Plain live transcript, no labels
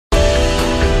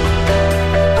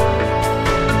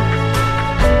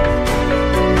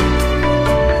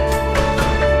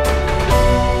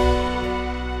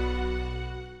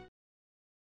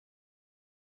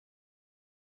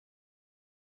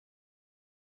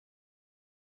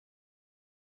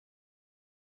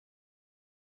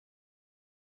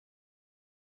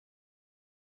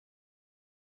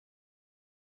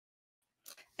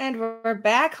And we're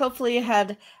back. Hopefully you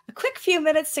had a quick few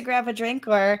minutes to grab a drink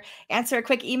or answer a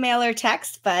quick email or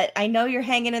text, but I know you're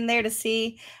hanging in there to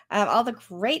see all the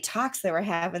great talks that we're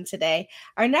having today.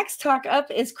 Our next talk up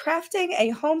is crafting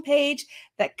a homepage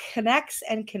that connects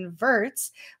and converts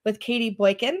with Katy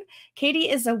Boykin. Katy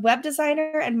is a web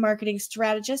designer and marketing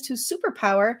strategist whose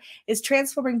superpower is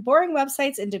transforming boring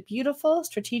websites into beautiful,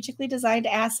 strategically designed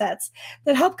assets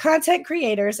that help content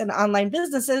creators and online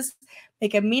businesses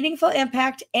make a meaningful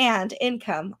impact and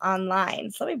income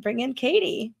online. So let me bring in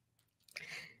Katy.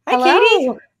 Hi, Hello.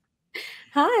 Katy.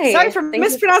 Hi. Sorry for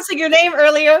mispronouncing your name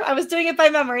earlier. I was doing it by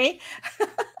memory.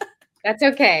 That's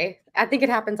okay. I think it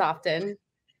happens often.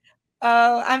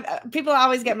 People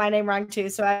always get my name wrong too,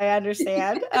 so I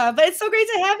understand. But it's so great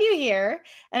to have you here,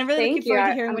 and I'm really looking forward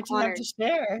to hearing what you have to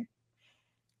share.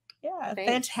 Yeah,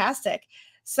 fantastic.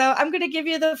 So I'm going to give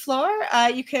you the floor.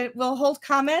 We'll hold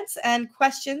comments and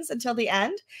questions until the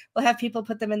end. We'll have people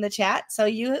put them in the chat. So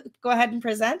you go ahead and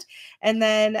present. And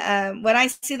then when I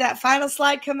see that final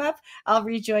slide come up, I'll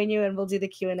rejoin you and we'll do the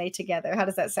Q&A together. How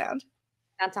does that sound?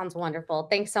 That sounds wonderful.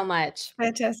 Thanks so much.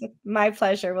 Fantastic. My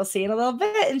pleasure. We'll see you in a little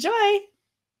bit. Enjoy.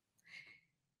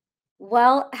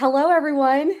 Well, hello,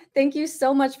 everyone. Thank you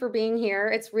so much for being here.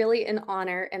 It's really an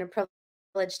honor and a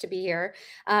privilege to be here.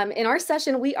 In our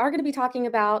session, we are going to be talking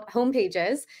about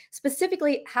homepages,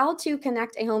 specifically how to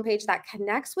connect a homepage that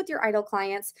connects with your ideal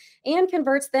clients and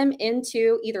converts them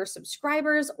into either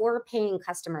subscribers or paying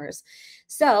customers.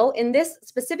 So in this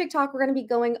specific talk, we're going to be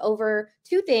going over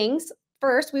two things.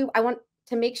 First, I want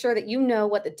to make sure that you know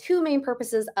what the two main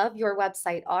purposes of your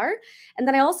website are. And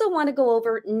then I also want to go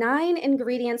over 9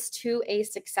 ingredients to a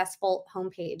successful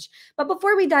homepage. But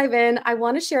before we dive in, I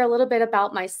want to share a little bit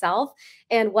about myself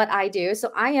and what I do.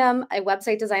 So I am a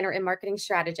website designer and marketing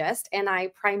strategist, and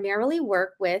I primarily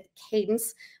work with Kadence,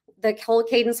 the whole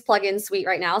Kadence plugin suite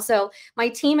right now. So my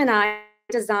team and I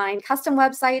design custom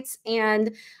websites,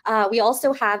 and we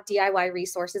also have DIY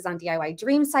resources on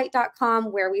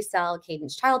DIYdreamsite.com where we sell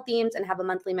Kadence child themes and have a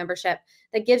monthly membership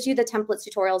that gives you the templates,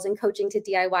 tutorials, and coaching to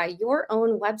DIY your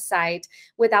own website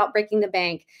without breaking the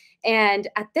bank. And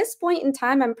at this point in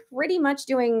time, I'm pretty much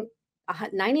doing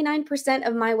 99%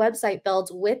 of my website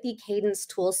builds with the Kadence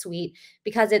tool suite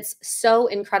because it's so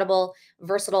incredible,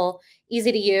 versatile,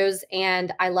 easy to use,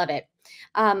 and I love it.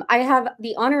 I have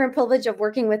the honor and privilege of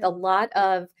working with a lot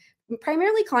of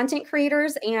primarily content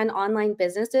creators and online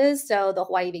businesses. So the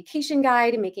Hawaii Vacation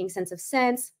Guide, Making Sense of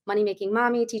Sense, Money Making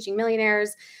Mommy, Teaching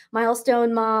Millionaires,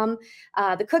 Milestone Mom,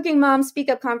 the Cooking Mom, Speak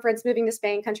Up Conference, Moving to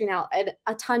Spain, Country Now, and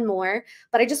a ton more.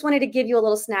 But I just wanted to give you a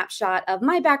little snapshot of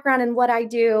my background and what I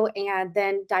do, and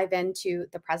then dive into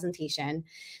the presentation.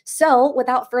 So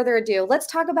without further ado, let's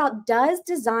talk about, does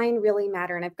design really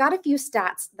matter? And I've got a few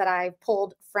stats that I've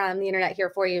pulled from the internet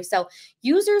here for you. So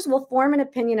users will form an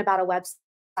opinion about a website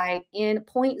in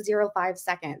 0.05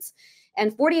 seconds.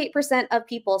 And 48% of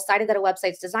people cited that a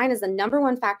website's design is the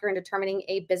 #1 factor in determining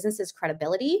a business's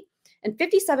credibility. And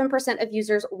 57% of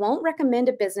users won't recommend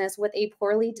a business with a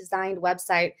poorly designed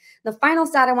website. The final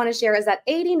stat I want to share is that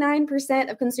 89%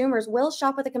 of consumers will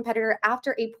shop with a competitor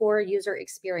after a poor user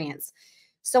experience.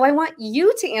 So I want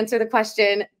you to answer the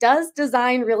question, does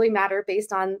design really matter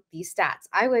based on these stats?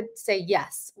 I would say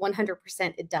yes,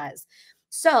 100% it does.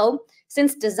 So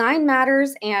since design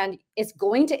matters and it's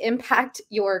going to impact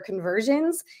your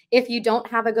conversions if you don't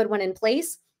have a good one in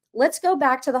place, let's go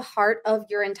back to the heart of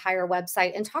your entire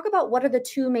website and talk about what are the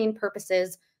two main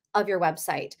purposes of your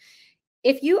website.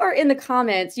 If you are in the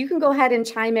comments, you can go ahead and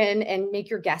chime in and make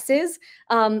your guesses.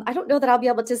 I don't know that I'll be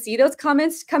able to see those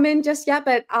comments come in just yet,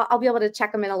 but I'll be able to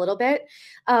check them in a little bit.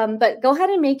 But go ahead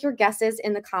and make your guesses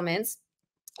in the comments.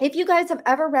 If you guys have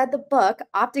ever read the book,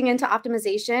 Opting into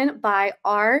Optimization by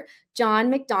R. John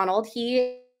McDonald,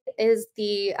 he is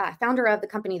the founder of the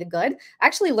company The Good. I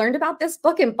actually learned about this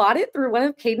book and bought it through one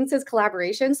of Kadence's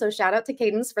collaborations. So shout out to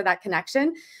Kadence for that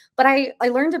connection. But I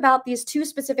learned about these two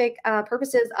specific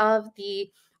purposes of the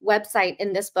website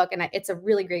in this book, and it's a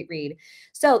really great read.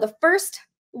 So the first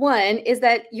one is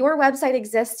that your website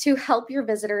exists to help your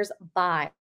visitors buy.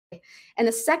 And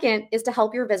the second is to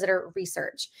help your visitor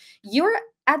research. You're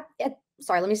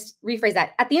sorry, let me rephrase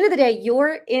that. At the end of the day,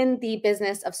 you're in the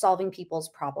business of solving people's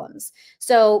problems.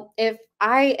 So if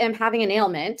I am having an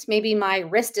ailment, maybe my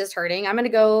wrist is hurting, I'm going to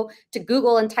go to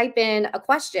Google and type in a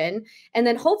question, and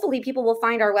then hopefully people will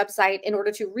find our website in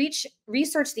order to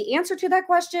research the answer to that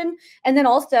question. And then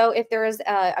also if there is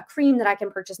a cream that I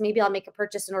can purchase, maybe I'll make a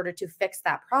purchase in order to fix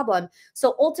that problem.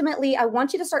 So ultimately, I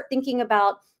want you to start thinking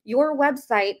about your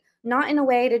website, not in a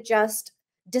way to just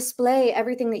display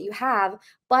everything that you have,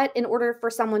 but in order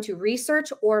for someone to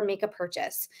research or make a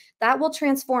purchase. That will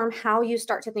transform how you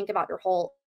start to think about your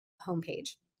whole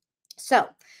homepage. So,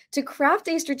 to craft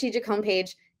a strategic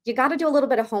homepage, you got to do a little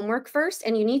bit of homework first,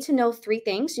 and you need to know three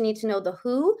things. You need to know the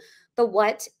who, the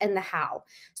what, and the how.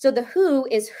 So, the who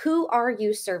is, who are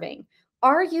you serving?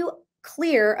 Are you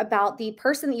clear about the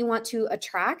person that you want to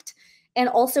attract and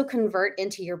also convert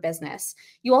into your business?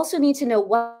 You also need to know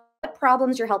what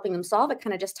problems you're helping them solve. It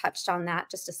kind of just touched on that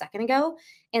just a second ago.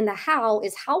 And the how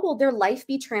is, how will their life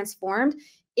be transformed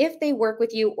if they work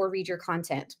with you or read your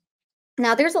content?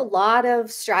 Now, there's a lot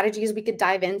of strategies we could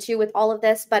dive into with all of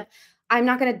this, but I'm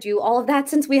not going to do all of that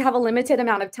since we have a limited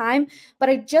amount of time. But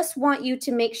I just want you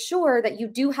to make sure that you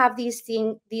do have these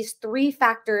three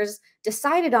factors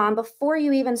decided on before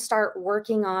you even start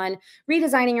working on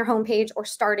redesigning your homepage or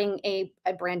starting a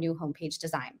brand new homepage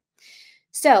design.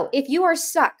 So if you are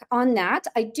stuck on that,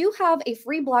 I do have a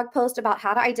free blog post about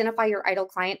how to identify your ideal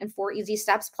client in 4 easy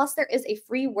steps. Plus, there is a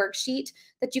free worksheet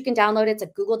that you can download. It's a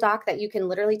Google Doc that you can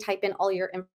literally type in all your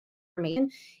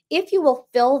information. If you will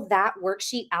fill that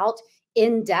worksheet out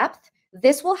in depth,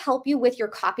 this will help you with your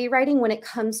copywriting when it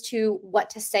comes to what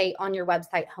to say on your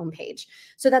website homepage.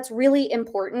 So that's really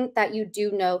important that you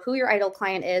do know who your ideal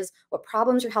client is, what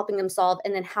problems you're helping them solve,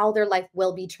 and then how their life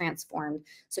will be transformed.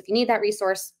 So if you need that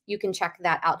resource, you can check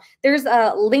that out. There's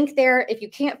a link there. If you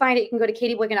can't find it, you can go to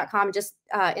katyboykin.com. Just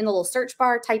in the little search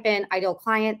bar, type in ideal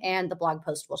client, and the blog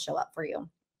post will show up for you.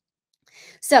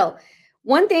 So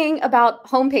one thing about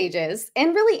homepages,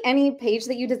 and really any page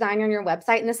that you design on your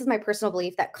website, and this is my personal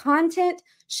belief, that content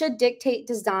should dictate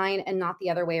design and not the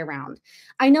other way around.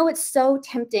 I know it's so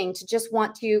tempting to just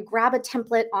want to grab a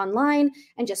template online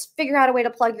and just figure out a way to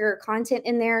plug your content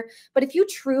in there. But if you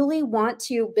truly want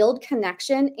to build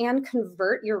connection and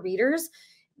convert your readers,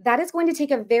 that is going to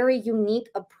take a very unique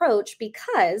approach,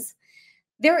 because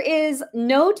there is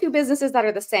no two businesses that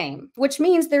are the same, which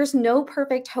means there's no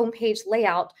perfect homepage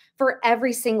layout for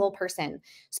every single person.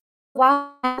 So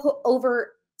while I go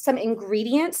over some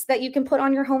ingredients that you can put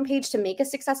on your homepage to make a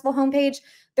successful homepage,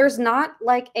 there's not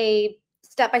like a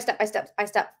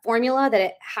step-by-step formula that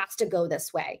it has to go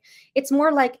this way. It's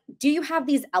more like, do you have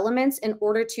these elements in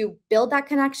order to build that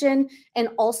connection and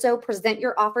also present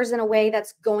your offers in a way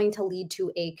that's going to lead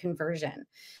to a conversion?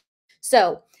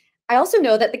 So I also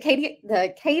know that the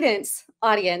Kadence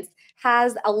audience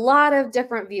has a lot of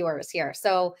different viewers here.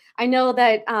 So I know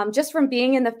that just from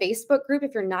being in the Facebook group,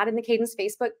 if you're not in the Kadence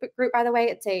Facebook group, by the way,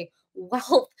 it's a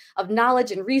wealth of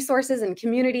knowledge and resources and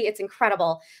community. It's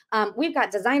incredible. We've got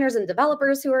designers and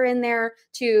developers who are in there,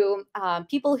 to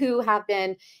people who have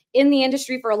been in the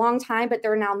industry for a long time, but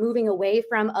they're now moving away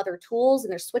from other tools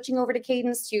and they're switching over to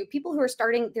Kadence, to people who are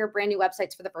starting their brand new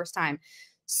websites for the first time.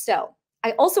 So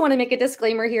I also want to make a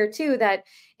disclaimer here too, that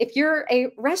if you're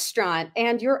a restaurant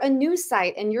and you're a news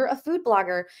site and you're a food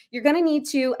blogger, you're going to need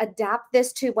to adapt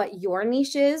this to what your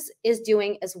niche is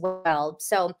doing as well.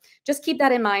 So just keep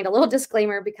that in mind, a little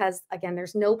disclaimer, because again,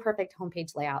 there's no perfect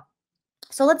homepage layout.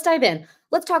 So let's dive in.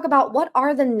 Let's talk about what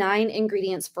are the 9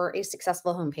 ingredients for a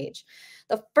successful homepage.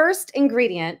 The first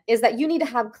ingredient is that you need to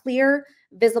have clear,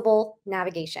 visible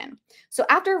navigation. So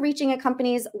after reaching a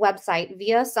company's website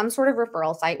via some sort of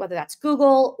referral site, whether that's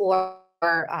Google or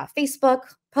Facebook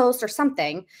post or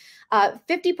something,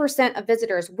 50% of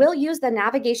visitors will use the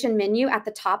navigation menu at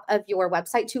the top of your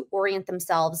website to orient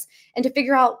themselves and to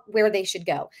figure out where they should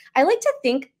go. I like to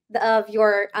think of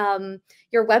your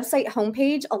website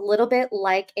homepage a little bit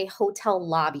like a hotel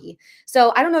lobby.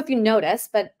 So I don't know if you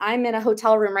noticed, but I'm in a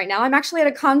hotel room right now. I'm actually at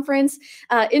a conference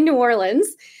in New Orleans,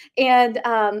 and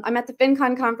I'm at the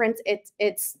FinCon conference.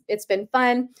 It's been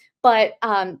fun. But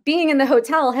being in the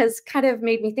hotel has kind of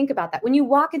made me think about that. When you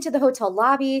walk into the hotel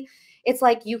lobby, it's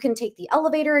like you can take the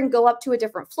elevator and go up to a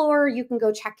different floor. You can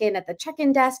go check in at the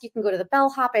check-in desk. You can go to the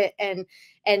bellhop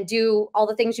and do all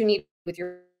the things you need with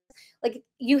your, like,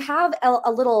 you have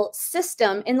a little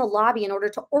system in the lobby in order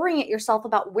to orient yourself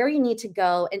about where you need to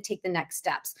go and take the next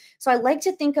steps. So I like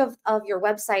to think of your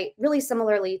website really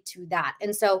similarly to that.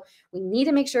 And so we need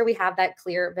to make sure we have that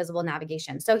clear, visible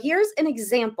navigation. So here's an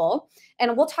example,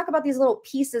 and we'll talk about these little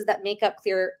pieces that make up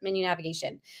clear menu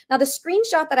navigation. Now, the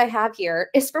screenshot that I have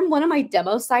here is from one of my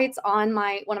demo sites on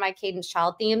one of my Kadence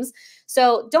child themes.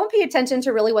 So don't pay attention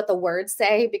to really what the words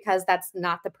say, because that's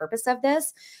not the purpose of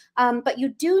this. But you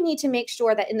do need to make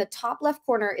sure that in the top left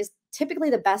corner is typically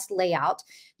the best layout.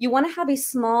 You want to have a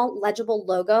small legible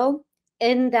logo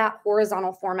in that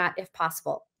horizontal format if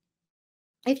possible.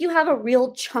 If you have a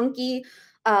real chunky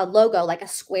logo, like a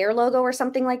square logo or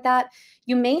something like that,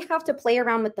 you may have to play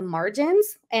around with the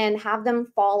margins and have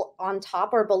them fall on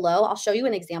top or below. I'll show you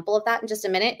an example of that in just a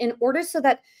minute, in order so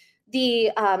that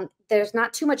there's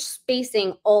not too much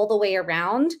spacing all the way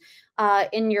around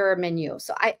in your menu.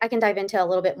 So I can dive into a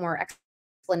little bit more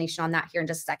explanation on that here in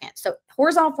just a second. So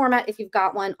horizontal format, if you've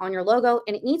got one on your logo,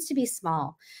 and it needs to be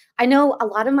small. I know a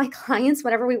lot of my clients,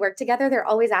 whenever we work together, they're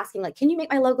always asking, like, can you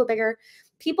make my logo bigger?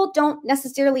 People don't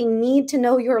necessarily need to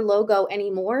know your logo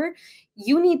anymore.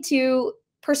 You need to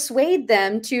persuade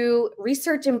them to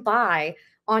research and buy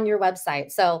on your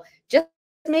website. So just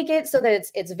make it so that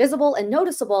it's visible and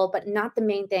noticeable, but not the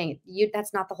main thing.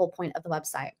 That's not the whole point of the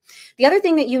website. The other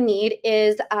thing that you need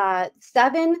is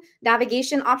 7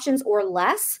 navigation options or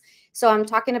less. So I'm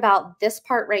talking about this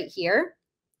part right here.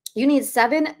 You need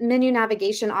 7 menu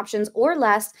navigation options or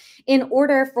less in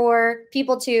order for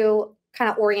people to kind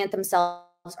of orient themselves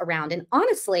around. And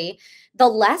honestly, the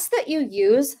less that you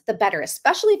use, the better,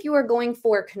 especially if you are going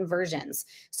for conversions.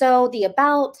 So the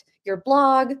about, your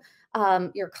blog,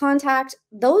 your contact,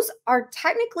 those are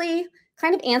technically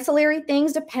kind of ancillary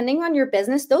things depending on your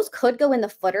business. Those could go in the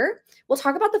footer. We'll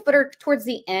talk about the footer towards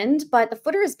the end, but the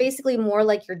footer is basically more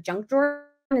like your junk drawer,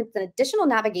 and it's an additional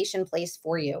navigation place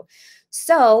for you.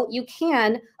 So you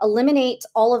can eliminate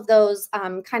all of those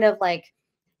kind of like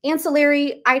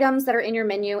ancillary items that are in your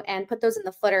menu and put those in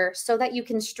the footer so that you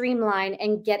can streamline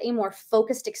and get a more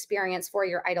focused experience for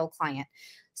your ideal client.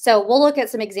 So we'll look at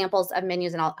some examples of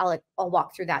menus, and I'll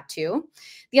walk through that too.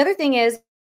 The other thing is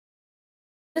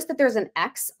just that there's an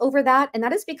X over that, and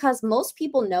that is because most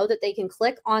people know that they can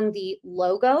click on the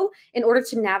logo in order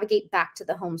to navigate back to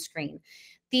the home screen.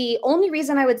 The only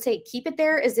reason I would say keep it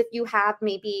there is if you have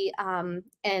maybe an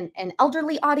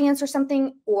elderly audience or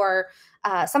something, or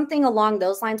something along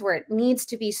those lines where it needs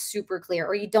to be super clear,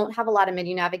 or you don't have a lot of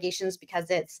menu navigations because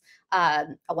it's a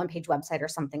one-page website or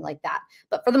something like that.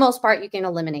 But for the most part, you can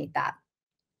eliminate that.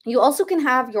 You also can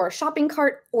have your shopping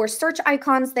cart or search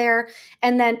icons there.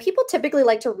 And then people typically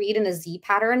like to read in a Z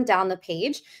pattern down the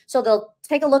page. So they'll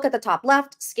take a look at the top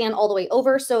left, scan all the way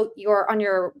over. So you're on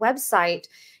your website,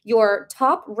 your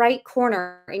top right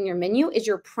corner in your menu is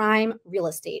your prime real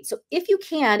estate. So if you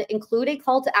can include a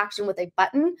call to action with a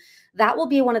button, that will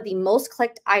be one of the most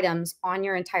clicked items on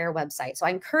your entire website. So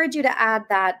I encourage you to add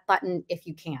that button if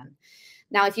you can.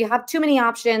 Now, if you have too many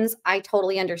options, I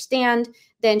totally understand.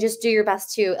 Then just do your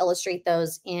best to illustrate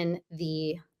those in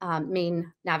the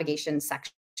main navigation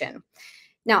section.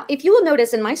 Now, if you will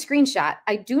notice in my screenshot,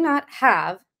 I do not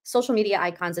have social media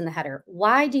icons in the header.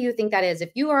 Why do you think that is?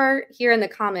 If you are here in the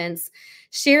comments,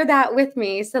 share that with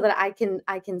me so that I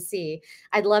can see.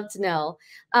 I'd love to know.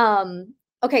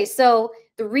 Okay, so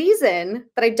the reason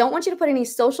that I don't want you to put any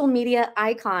social media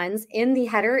icons in the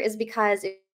header is because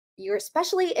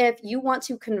especially if you want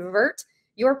to convert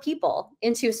your people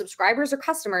into subscribers or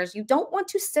customers, you don't want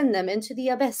to send them into the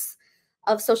abyss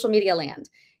of social media land.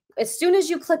 As soon as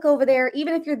you click over there,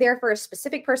 even if you're there for a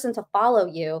specific person to follow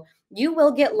you, you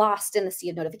will get lost in the sea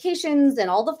of notifications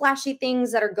and all the flashy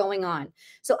things that are going on.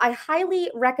 So I highly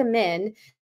recommend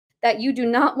that you do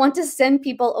not want to send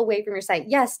people away from your site.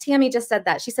 Yes, Tammy just said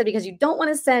that. She said because you don't want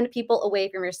to send people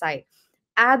away from your site.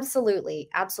 Absolutely,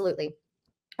 absolutely.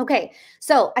 Okay,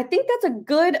 so I think that's a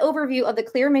good overview of the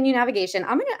clear menu navigation.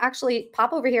 I'm going to actually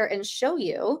pop over here and show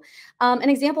you an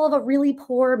example of a really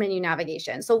poor menu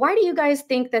navigation. So why do you guys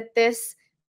think that this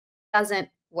doesn't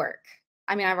work?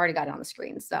 I mean, I've already got it on the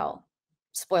screen, so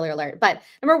spoiler alert. But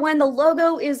number one, the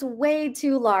logo is way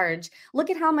too large.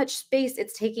 Look at how much space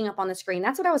it's taking up on the screen.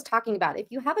 That's what I was talking about. If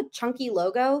you have a chunky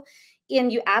logo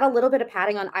and you add a little bit of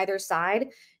padding on either side,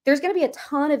 there's going to be a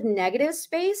ton of negative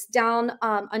space down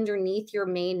underneath your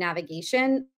main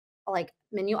navigation, like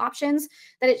menu options,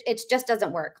 that it just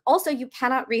doesn't work. Also, you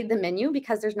cannot read the menu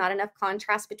because there's not enough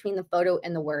contrast between the photo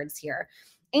and the words here.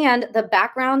 And the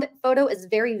background photo is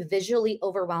very visually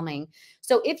overwhelming.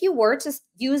 So if you were to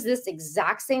use this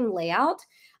exact same layout,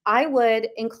 I would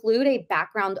include a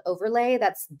background overlay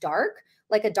that's dark,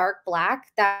 like a dark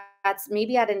black, that's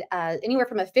maybe at an anywhere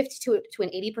from a 50 to an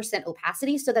 80%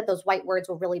 opacity, so that those white words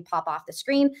will really pop off the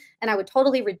screen. And I would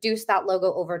totally reduce that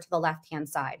logo over to the left-hand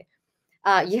side.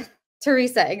 Yeah,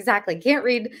 Teresa, exactly. Can't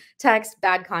read text,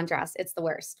 bad contrast. It's the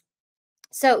worst.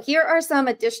 So here are some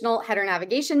additional header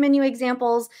navigation menu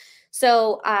examples.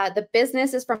 So the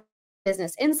business is from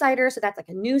Business Insider. So that's like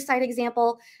a new site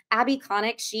example. Abby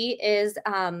Connick, she is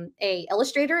a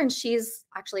illustrator, and she's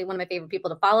actually one of my favorite people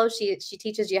to follow. She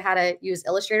teaches you how to use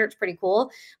Illustrator. It's pretty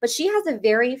cool. But she has a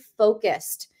very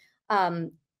focused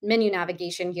menu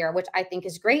navigation here, which I think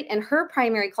is great. And her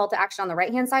primary call to action on the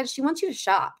right-hand side, she wants you to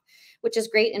shop, which is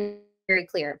great and very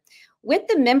clear. With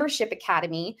the Membership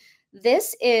Academy,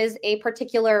 this is a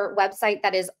particular website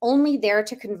that is only there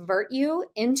to convert you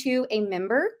into a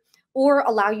member or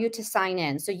allow you to sign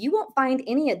in. So you won't find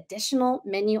any additional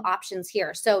menu options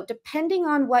here. So depending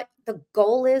on what the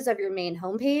goal is of your main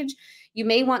homepage, you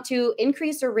may want to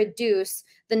increase or reduce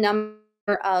the number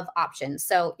of options.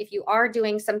 So if you are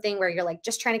doing something where you're like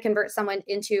just trying to convert someone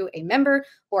into a member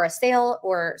or a sale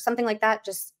or something like that,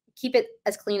 just keep it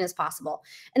as clean as possible.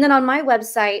 And then on my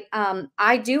website,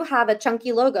 I do have a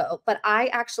chunky logo, but I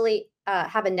actually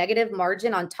have a negative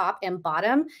margin on top and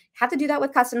bottom. Have to do that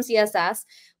with custom CSS,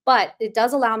 but it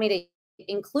does allow me to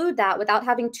include that without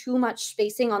having too much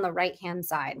spacing on the right-hand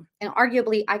side. And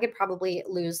arguably, I could probably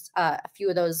lose a few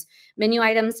of those menu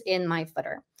items in my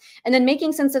footer. And then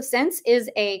Making Sense of Sense is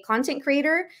a content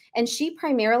creator, and she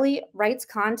primarily writes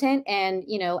content and,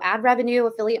 ad revenue,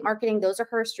 affiliate marketing. Those are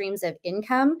her streams of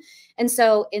income. And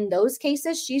so in those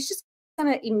cases, she's just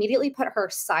going to immediately put her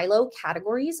silo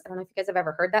categories. I don't know if you guys have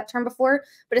ever heard that term before,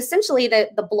 but essentially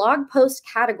the blog post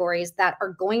categories that are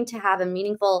going to have a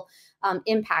meaningful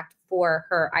impact for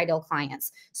her ideal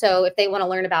clients. So if they want to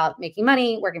learn about making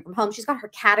money, working from home, she's got her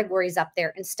categories up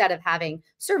there instead of having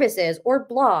services or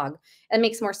blog. It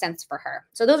makes more sense for her.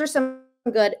 So those are some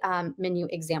good menu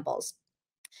examples.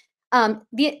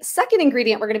 The second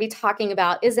ingredient we're going to be talking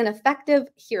about is an effective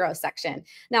hero section.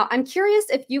 Now, I'm curious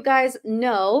if you guys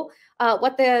know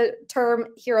what the term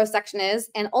hero section is,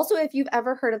 and also if you've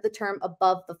ever heard of the term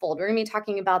above the fold. We're going to be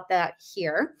talking about that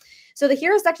here. So the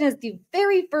hero section is the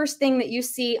very first thing that you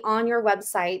see on your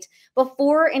website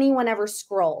before anyone ever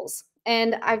scrolls.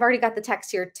 And I've already got the text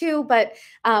here too, but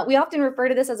we often refer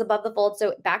to this as above the fold.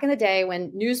 So back in the day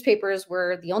when newspapers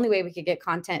were the only way we could get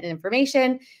content and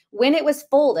information, when it was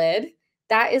folded,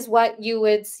 that is what you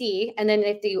would see. And then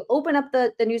if you open up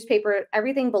the newspaper,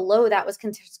 everything below that was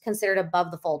considered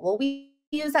above the fold. Well, we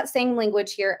use that same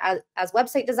language here as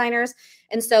website designers.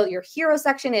 And so your hero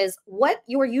section is what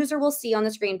your user will see on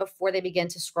the screen before they begin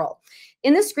to scroll.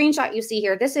 In this screenshot you see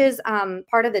here, this is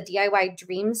part of the DIY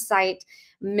Dream Site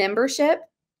membership.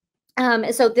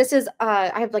 So this is,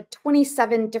 I have like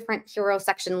 27 different hero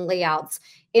section layouts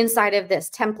inside of this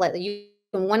template that you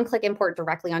can one-click import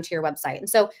directly onto your website. And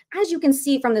so as you can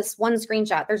see from this one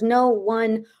screenshot, there's no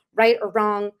one right or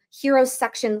wrong hero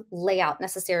section layout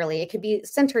necessarily. It could be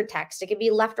centered text. It could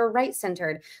be left or right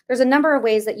centered. There's a number of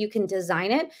ways that you can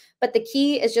design it, but the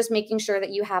key is just making sure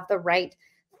that you have the right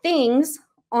things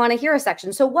on a hero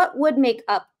section. So what would make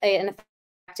up an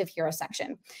effective hero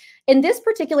section? In this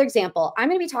particular example, I'm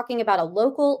going to be talking about a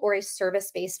local or a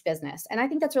service-based business. And I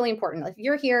think that's really important. If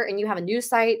you're here and you have a news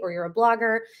site or you're a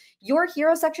blogger, your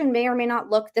hero section may or may not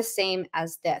look the same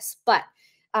as this, but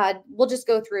we'll just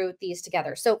go through these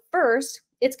together. So first,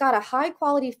 it's got a high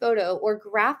quality photo or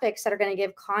graphics that are going to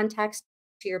give context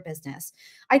to your business.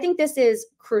 I think this is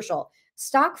crucial.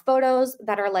 Stock photos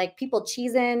that are like people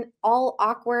cheesing, all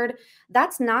awkward,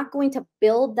 that's not going to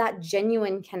build that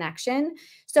genuine connection.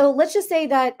 So let's just say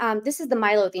that this is the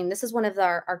Milo theme. This is one of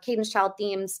our Kadence Child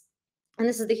themes. And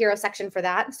this is the hero section for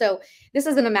that. So this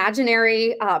is an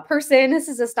imaginary person. This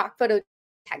is a stock photo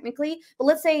technically. But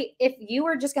let's say if you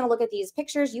were just going to look at these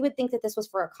pictures, you would think that this was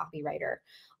for a copywriter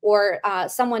or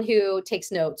someone who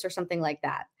takes notes or something like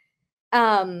that.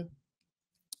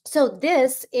 So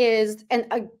this is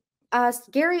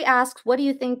Gary asks, what do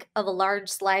you think of a large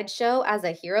slideshow as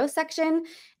a hero section?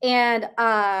 And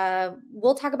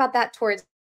we'll talk about that towards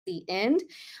the end,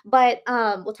 but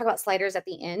we'll talk about sliders at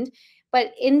the end.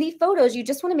 But in the photos, you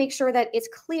just want to make sure that it's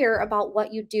clear about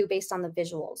what you do based on the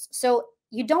visuals. So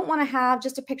you don't want to have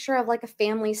just a picture of like a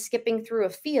family skipping through a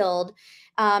field.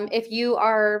 If you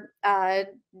are a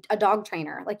dog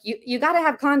trainer, like you got to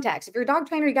have context. If you're a dog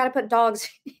trainer, you got to put dogs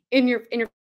in your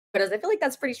photos. I feel like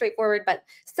that's pretty straightforward, but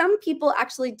some people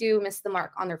actually do miss the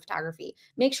mark on their photography.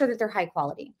 Make sure that they're high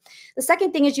quality. The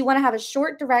second thing is you want to have a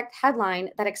short, direct headline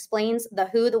that explains the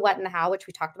who, the what, and the how, which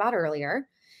we talked about earlier.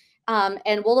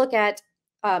 And we'll look at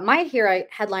my hero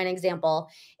headline example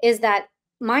is that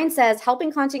mine says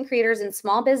helping content creators and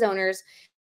small biz owners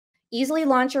easily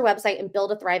launch your website and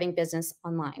build a thriving business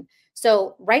online.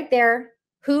 So right there,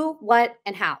 who, what,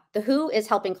 and how. The who is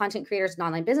helping content creators and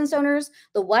online business owners.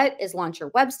 The what is launch your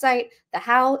website. The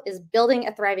how is building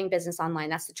a thriving business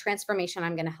online. That's the transformation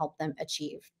I'm going to help them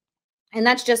achieve. And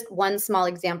that's just one small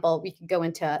example. We could go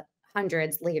into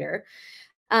hundreds later.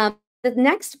 The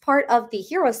next part of the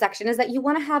hero section is that you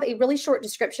want to have a really short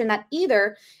description that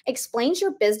either explains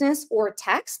your business or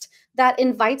text that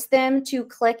invites them to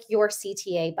click your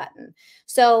CTA button.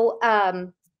 So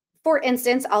for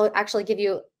instance, I'll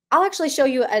actually show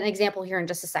you an example here in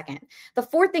just a second. The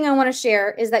fourth thing I want to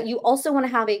share is that you also want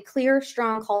to have a clear,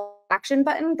 strong call action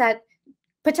button that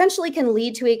potentially can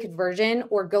lead to a conversion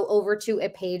or go over to a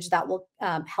page that will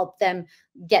help them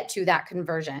get to that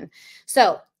conversion.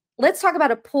 So let's talk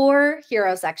about a poor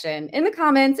hero section. In the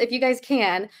comments, if you guys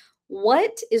can,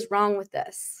 what is wrong with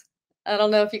this? I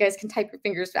don't know if you guys can type your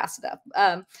fingers fast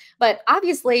enough. But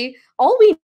obviously, all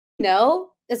we know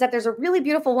is that there's a really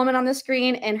beautiful woman on the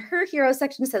screen and her hero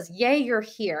section says, yay, you're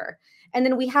here. And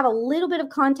then we have a little bit of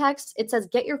context. It says,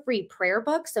 get your free prayer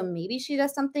book. So maybe she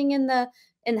does something in the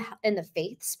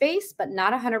faith space, but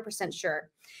not 100% sure.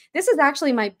 This is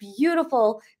actually my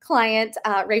beautiful client,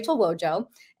 Rachel Wojo,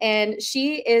 and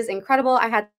she is incredible. I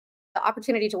had the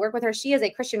opportunity to work with her. She is a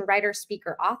Christian writer,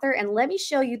 speaker, author, and let me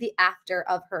show you the after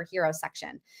of her hero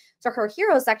section. So her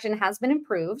hero section has been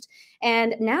improved,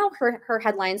 and now her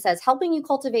headline says, helping you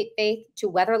cultivate faith to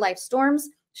weather life's storms,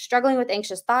 struggling with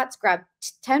anxious thoughts, grab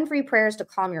 10 free prayers to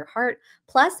calm your heart,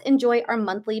 plus enjoy our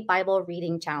monthly Bible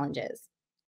reading challenges.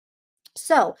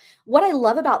 So what I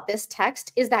love about this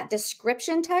text is that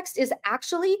description text is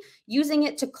actually using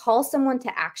it to call someone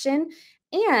to action.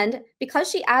 And because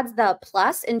she adds the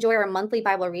plus, enjoy our monthly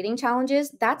Bible reading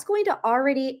challenges, that's going to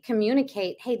already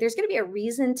communicate, hey, there's going to be a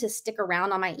reason to stick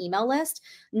around on my email list,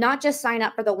 not just sign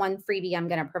up for the one freebie I'm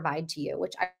going to provide to you,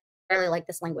 which I really like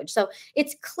this language. So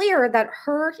it's clear that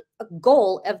her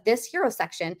goal of this hero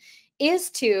section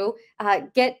is to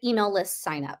get email list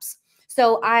signups.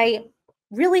 So I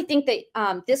really think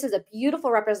that this is a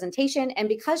beautiful representation. And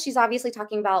because she's obviously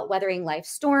talking about weathering life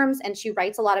storms and she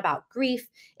writes a lot about grief,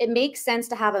 it makes sense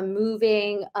to have a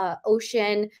moving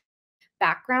ocean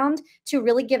background to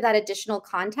really give that additional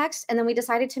context. And then we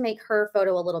decided to make her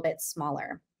photo a little bit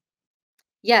smaller.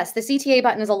 Yes, the CTA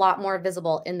button is a lot more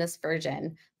visible in this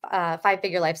version. Five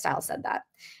Figure Lifestyle said that.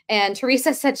 And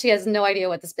Teresa said she has no idea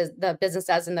what the business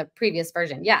does in the previous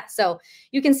version. Yeah, so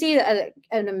you can see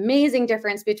an amazing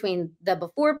difference between the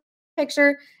before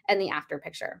picture and the after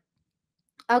picture.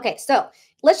 Okay, so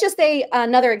let's just say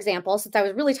another example, since I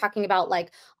was really talking about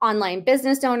like online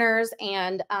business owners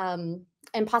and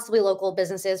possibly local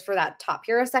businesses for that top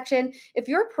hero section. If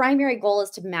your primary goal is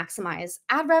to maximize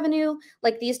ad revenue,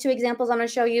 like these two examples I'm going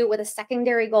to show you, with a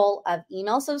secondary goal of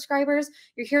email subscribers,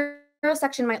 your hero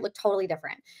section might look totally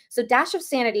different. So Dash of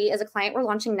Sanity is a client we're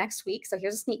launching next week. So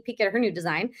here's a sneak peek at her new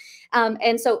design.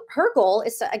 And so her goal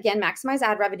is to, again, maximize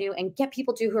ad revenue and get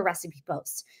people to her recipe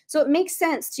posts. So it makes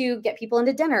sense to get people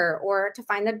into dinner or to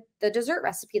find the dessert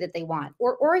recipe that they want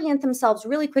or orient themselves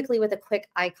really quickly with a quick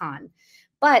icon.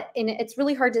 But it's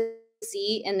really hard to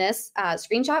see in this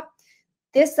screenshot.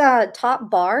 This top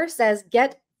bar says,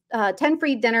 get 10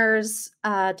 free dinners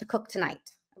to cook tonight.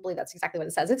 I believe that's exactly what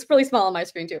it says. It's really small on my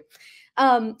screen too.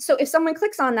 So if someone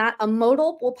clicks on that, a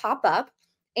modal will pop up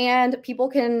and people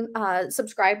can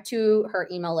subscribe to her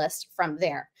email list from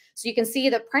there. So you can see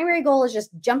the primary goal is just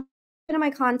jump into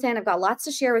my content. I've got lots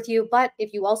to share with you, but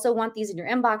if you also want these in your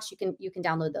inbox, you can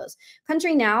download those.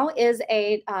 Country Now is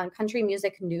a country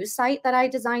music news site that I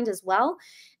designed as well.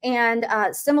 And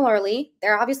similarly,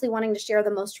 they're obviously wanting to share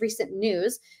the most recent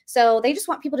news. So they just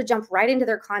want people to jump right into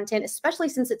their content, especially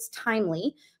since it's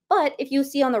timely. But if you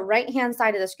see on the right-hand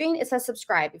side of the screen, it says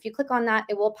subscribe. If you click on that,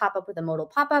 it will pop up with a modal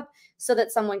pop-up so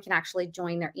that someone can actually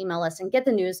join their email list and get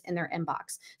the news in their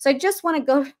inbox. So I just wanted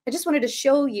to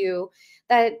show you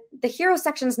that the hero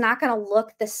section is not going to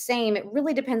look the same. It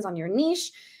really depends on your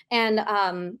niche and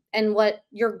what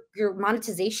your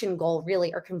monetization goal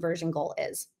really or conversion goal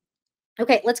is.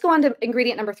 Okay, let's go on to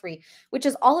ingredient number 3, which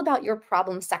is all about your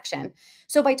problem section.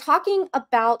 So by talking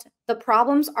about the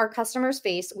problems our customers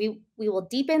face, we will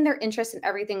deepen their interest in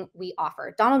everything we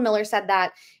offer. Donald Miller said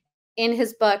that in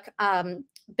his book,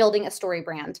 Building a Story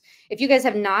Brand. If you guys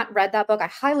have not read that book, I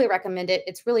highly recommend it.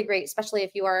 It's really great, especially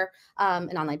if you are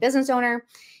an online business owner.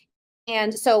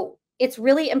 And so it's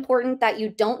really important that you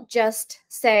don't just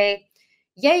say,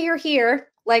 yay, you're here,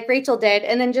 like Rachel did,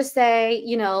 and then just say,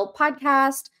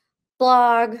 podcast,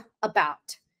 blog,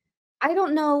 about. I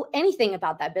don't know anything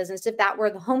about that business if that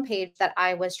were the homepage that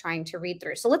I was trying to read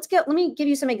through. So let me give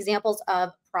you some examples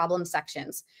of problem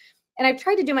sections. And I've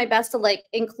tried to do my best to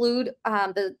include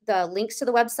the links to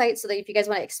the website so that if you guys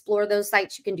want to explore those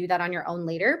sites, you can do that on your own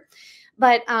later.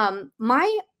 But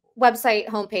my website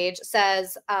homepage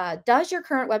says, does your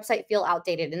current website feel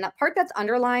outdated? And that part that's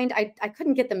underlined, I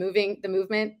couldn't get the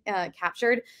movement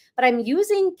captured, but I'm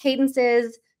using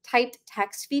Kadence's typed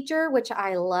text feature, which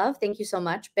I love. Thank you so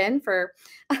much, Ben, for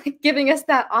giving us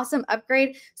that awesome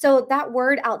upgrade. So that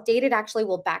word outdated actually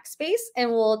will backspace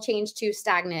and will change to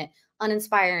stagnant,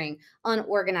 uninspiring,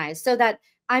 unorganized, so that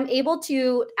I'm able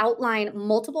to outline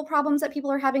multiple problems that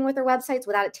people are having with their websites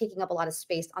without it taking up a lot of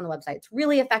space on the website. It's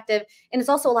really effective, and it's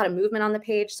also a lot of movement on the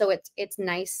page, so it's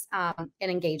nice and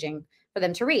engaging for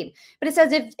them to read. But it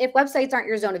says if websites aren't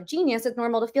your zone of genius, it's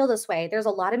normal to feel this way. There's a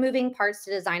lot of moving parts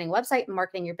to designing a website and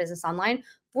marketing your business online.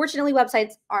 Fortunately,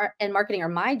 websites and marketing are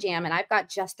my jam, and I've got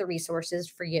just the resources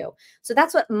for you. So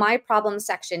that's what my problem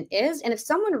section is. And if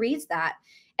someone reads that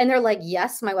and they're like,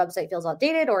 yes, my website feels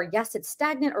outdated, or yes, it's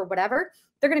stagnant, or whatever,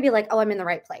 they're going to be like, oh, I'm in the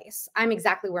right place. I'm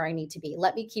exactly where I need to be.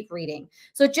 Let me keep reading.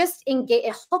 So it just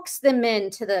it hooks them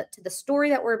into the story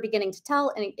that we're beginning to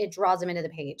tell, and it draws them into the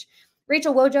page.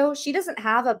 Rachel Wojo, she doesn't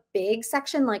have a big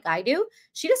section like I do.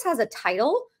 She just has a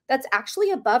title that's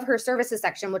actually above her services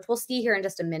section, which we'll see here in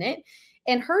just a minute.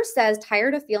 And hers says,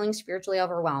 tired of feeling spiritually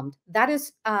overwhelmed. That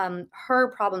is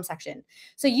her problem section.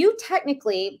 So you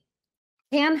technically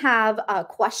can have a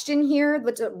question here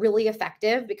that's really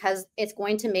effective because it's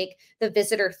going to make the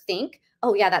visitor think,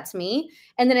 oh yeah, that's me.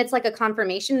 And then it's like a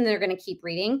confirmation and they're going to keep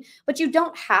reading, but you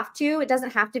don't have to. It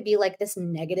doesn't have to be like this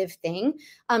negative thing.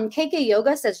 KK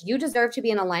Yoga says you deserve to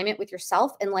be in alignment with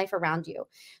yourself and life around you.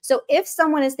 So if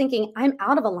someone is thinking I'm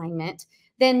out of alignment,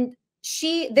 then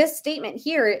this statement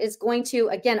here is going to,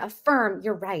 again, affirm,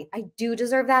 you're right. I do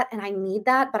deserve that. And I need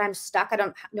that, but I'm stuck. I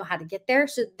don't know how to get there.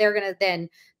 So they're going to then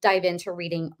dive into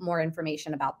reading more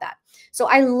information about that. So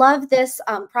I love this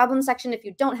problem section. If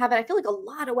you don't have it, I feel like a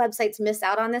lot of websites miss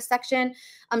out on this section,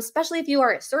 especially if you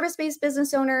are a service-based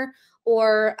business owner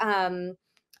or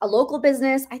a local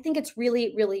business. I think it's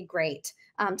really, really great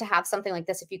to have something like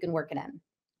this if you can work it in.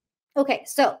 Okay,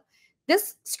 so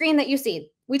this screen that you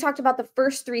see, we talked about the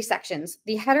first three sections,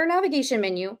 the header navigation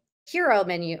menu, hero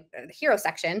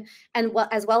section, and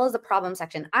as well as the problem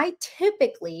section. I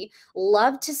typically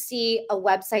love to see a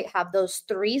website have those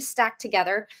three stacked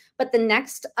together, but the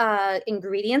next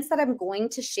ingredients that I'm going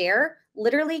to share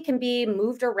literally can be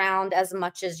moved around as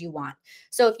much as you want.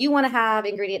 So if you want to have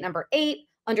ingredient number 8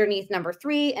 underneath number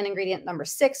 3 and ingredient number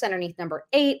 6 underneath number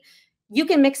 8, you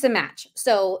can mix and match.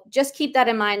 So just keep that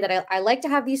in mind that I like to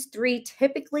have these three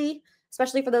typically,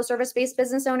 especially for those service-based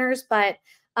business owners, but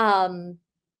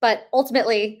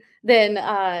ultimately then,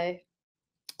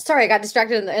 sorry, I got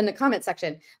distracted in the comment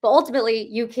section, but ultimately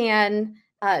you can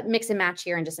mix and match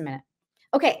here in just a minute.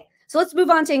 Okay, so let's move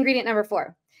on to ingredient number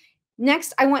 4.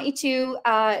 Next, I want you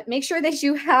to make sure that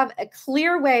you have a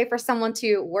clear way for someone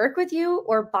to work with you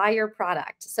or buy your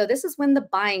product. So this is when the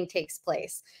buying takes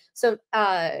place. So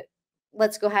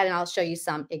let's go ahead and I'll show you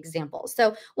some examples.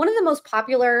 So one of the most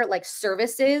popular like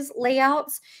services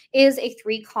layouts is a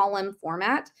 3-column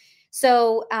format.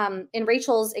 So in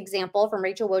Rachel's example from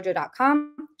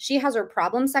rachelwojo.com, she has her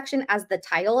problem section as the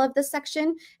title of the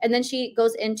section, and then she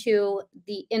goes into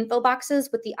the info boxes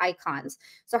with the icons.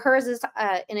 So hers is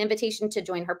an invitation to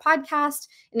join her podcast,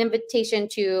 an invitation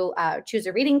to choose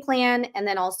a reading plan, and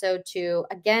then also to,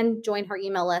 again, join her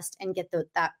email list and get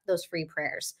those free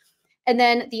prayers. And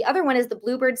then the other one is the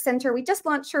Bluebird Center. We just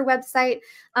launched her website.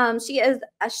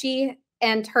 She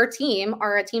and her team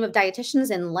are a team of dietitians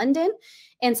in London.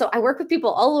 And so I work with people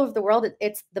all over the world.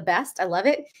 It's the best. I love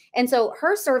it. And so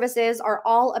her services are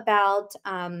all about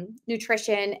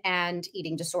nutrition and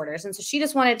eating disorders. And so she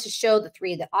just wanted to show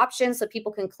the options so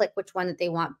people can click which one that they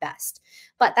want best.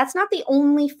 But that's not the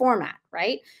only format,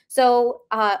 right? So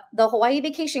the Hawaii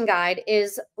Vacation Guide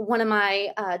is one of my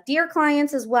dear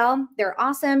clients as well. They're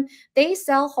awesome. They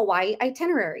sell Hawaii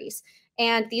itineraries.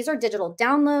 And these are digital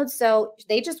downloads. So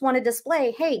they just want to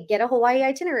display, hey, get a Hawaii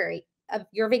itinerary of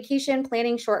your vacation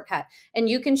planning shortcut. And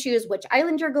you can choose which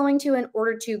island you're going to in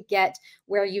order to get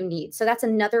where you need. So that's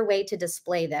another way to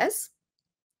display this.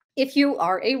 If you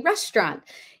are a restaurant,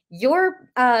 your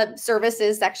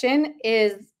services section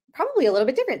is probably a little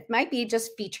bit different. It might be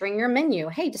just featuring your menu.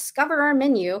 Hey, discover our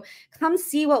menu, come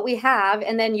see what we have.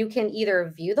 And then you can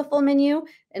either view the full menu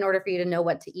in order for you to know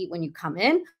what to eat when you come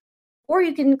in, or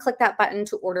you can click that button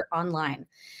to order online.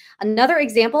 Another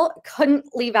example,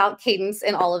 couldn't leave out Kadence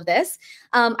in all of this.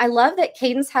 I love that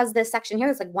Kadence has this section here.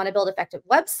 It's like want to build effective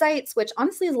websites, which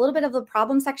honestly is a little bit of the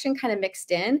problem section kind of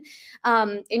mixed in.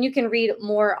 And you can read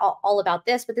more all about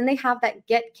this, but then they have that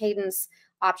get Kadence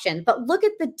option. But look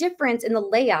at the difference in the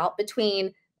layout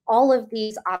between all of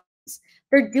these options.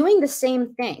 They're doing the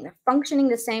same thing. They're functioning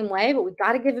the same way, but we've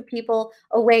got to give people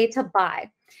a way to buy.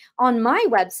 On my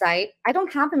website, I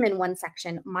don't have them in one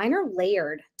section. Mine are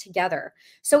layered together.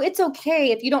 So it's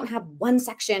okay if you don't have one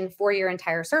section for your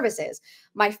entire services.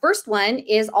 My first one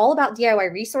is all about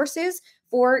DIY resources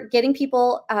for getting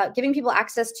people, giving people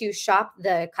access to shop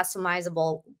the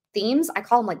customizable themes. I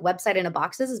call them like website in a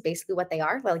boxes is basically what they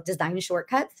are, like design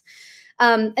shortcuts.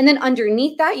 And then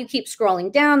underneath that, you keep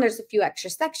scrolling down. There's a few extra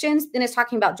sections. Then it's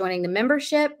talking about joining the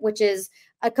membership, which is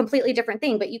a completely different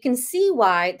thing. But you can see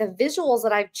why the visuals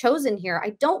that I've chosen here,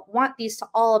 I don't want these to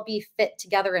all be fit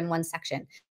together in one section.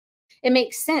 It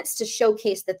makes sense to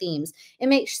showcase the themes. It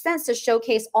makes sense to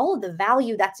showcase all of the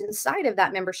value that's inside of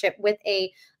that membership with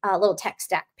a little tech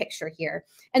stack picture here.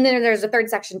 And then there's a third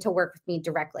section to work with me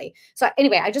directly. So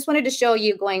anyway, I just wanted to show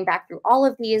you, going back through all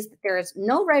of these, that there's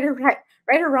no right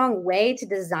or wrong way to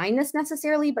design this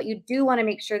necessarily, but you do want to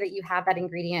make sure that you have that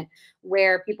ingredient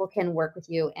where people can work with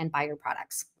you and buy your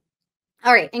products.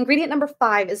 All right, ingredient number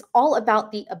 5 is all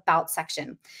about the about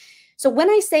section. So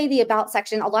when I say the about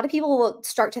section, a lot of people will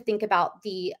start to think about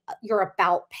your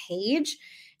about page.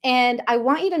 And I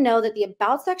want you to know that the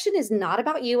about section is not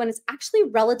about you, and it's actually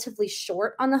relatively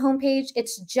short on the homepage.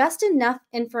 It's just enough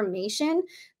information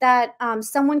that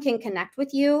someone can connect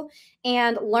with you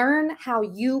and learn how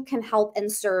you can help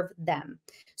and serve them.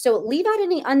 So leave out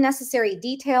any unnecessary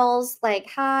details like,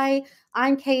 hi,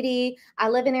 I'm Katie, I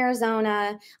live in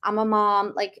Arizona, I'm a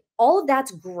mom. Like, all of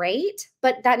that's great,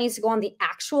 but that needs to go on the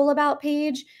actual about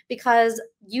page, because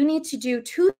you need to do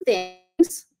 2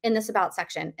 things in this about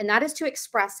section, and that is to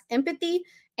express empathy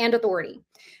and authority.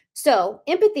 So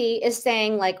empathy is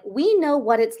saying, like, we know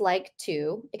what it's like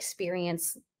to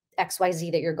experience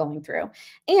XYZ that you're going through.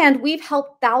 And we've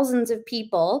helped thousands of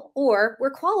people, or we're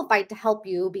qualified to help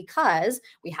you because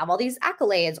we have all these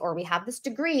accolades, or we have this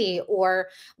degree, or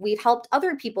we've helped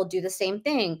other people do the same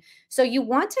thing. So you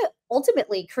want to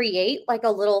ultimately create like a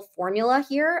little formula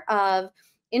here of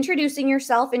introducing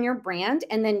yourself and your brand,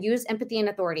 and then use empathy and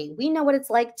authority. We know what it's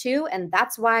like too, and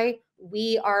that's why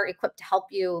we are equipped to help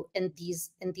you in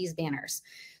these banners.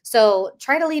 So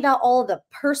try to leave out all of the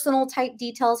personal type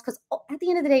details, because at the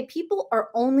end of the day, people are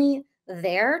only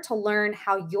there to learn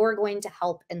how you're going to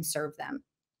help and serve them.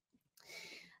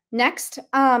 Next,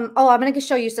 I'm going to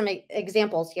show you some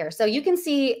examples here. So you can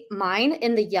see mine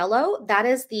in the yellow. That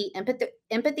is the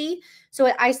empathy.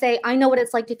 So I say, I know what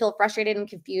it's like to feel frustrated and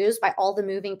confused by all the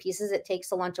moving pieces it takes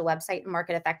to launch a website and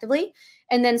market effectively.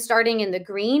 And then starting in the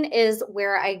green is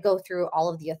where I go through all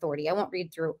of the authority. I won't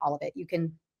read through all of it. You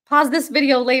can pause this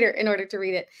video later in order to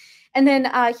read it. And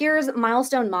then here's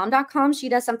milestonemom.com. She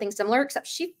does something similar, except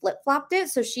she flip-flopped it.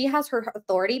 So she has her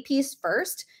authority piece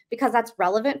first, because that's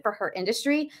relevant for her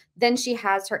industry. Then she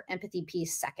has her empathy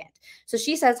piece second. So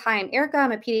she says, hi, I'm Erica.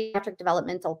 I'm a pediatric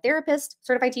developmental therapist,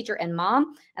 certified teacher, and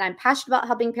mom. And I'm passionate about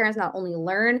helping parents not only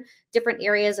learn different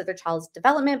areas of their child's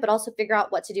development, but also figure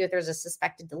out what to do if there's a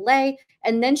suspected delay.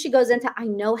 And then she goes into, I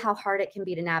know how hard it can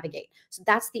be to navigate. So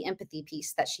that's the empathy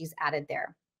piece that she's added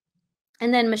there.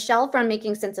 And then Michelle from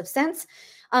Making Sense of Sense,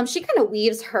 she kind of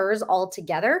weaves hers all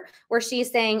together, where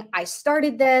she's saying, I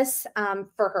started this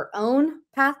for her own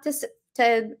path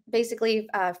to basically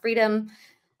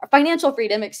financial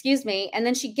freedom, excuse me. And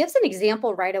then she gives an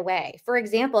example right away. For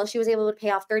example, she was able to pay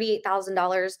off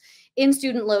 $38,000 in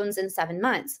student loans in 7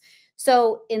 months.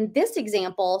 So in this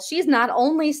example, she's not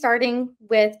only starting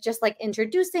with just like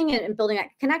introducing and building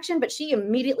that connection, but she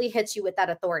immediately hits you with that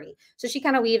authority. So she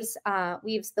kind of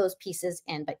weaves those pieces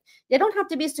in, but they don't have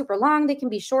to be super long. They can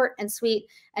be short and sweet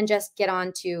and just get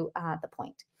on to the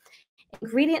point.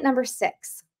 Ingredient number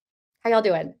 6. How y'all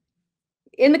doing?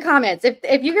 In the comments,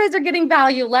 if you guys are getting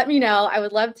value, let me know. I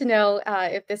would love to know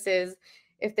if this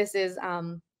is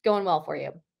going well for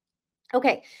you.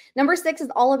 Okay, number 6 is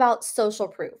all about social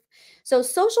proof. So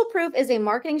social proof is a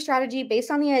marketing strategy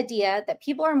based on the idea that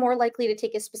people are more likely to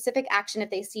take a specific action if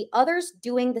they see others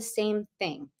doing the same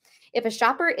thing. If a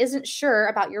shopper isn't sure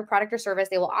about your product or service,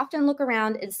 they will often look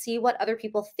around and see what other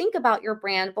people think about your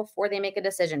brand before they make a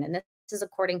decision. And this is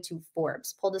according to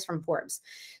Forbes, pulled this from Forbes.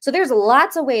 So there's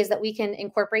lots of ways that we can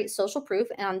incorporate social proof.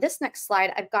 And on this next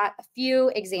slide, I've got a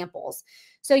few examples.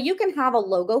 So you can have a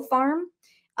logo farm,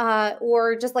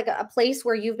 or just like a place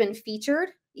where you've been featured.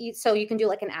 So you can do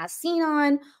like an as seen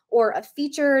on, or a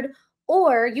featured,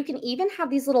 or you can even have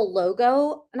these little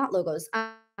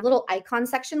little icon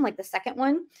section, like the second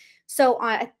one. So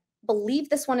I believe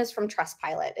this one is from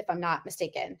Trustpilot, if I'm not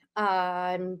mistaken.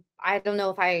 I don't know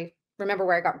if I remember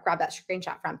where I grabbed that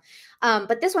screenshot from.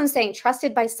 But this one's saying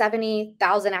trusted by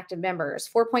 70,000 active members,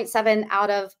 4.7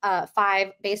 out of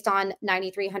 5 based on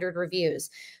 9,300 reviews.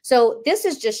 So this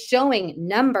is just showing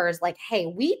numbers like, hey,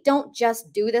 we don't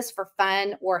just do this for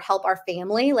fun or help our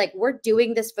family. Like, we're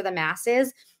doing this for the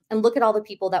masses. And look at all the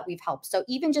people that we've helped. So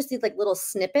even just these like little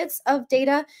snippets of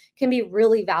data can be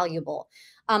really valuable.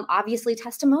 Obviously,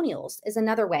 testimonials is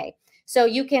another way. So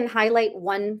you can highlight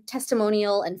one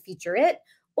testimonial and feature it,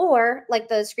 or like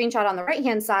the screenshot on the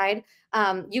right-hand side,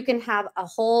 you can have a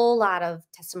whole lot of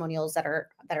testimonials that are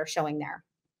showing there.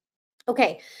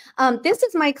 Okay, this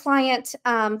is my client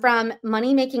from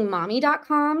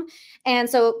moneymakingmommy.com. And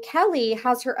so Kelly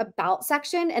has her about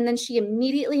section, and then she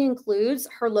immediately includes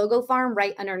her logo farm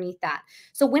right underneath that.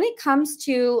 So when it comes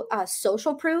to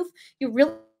social proof, you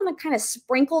really want to kind of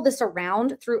sprinkle this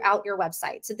around throughout your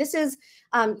website. So this is,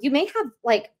 you may have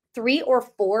like 3 or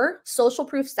 4 social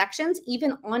proof sections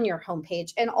even on your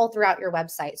homepage and all throughout your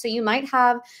website. So you might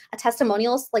have a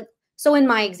testimonials, like, so in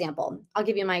my example, I'll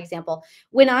give you my example.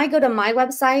 When I go to my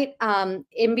website,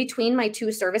 in between my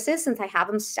 2 services, since I have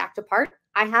them stacked apart,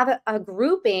 I have a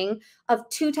grouping of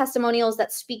 2 testimonials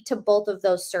that speak to both of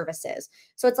those services.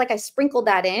 So it's like I sprinkled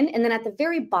that in. And then at the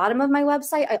very bottom of my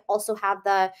website, I also have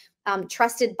the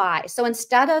trusted by. So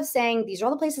instead of saying, these are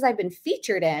all the places I've been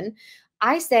featured in,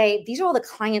 I say, these are all the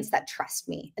clients that trust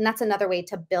me. And that's another way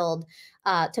to build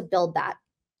that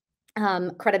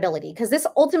credibility, because this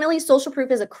ultimately, social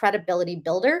proof is a credibility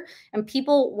builder, and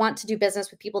people want to do business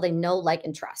with people they know, like,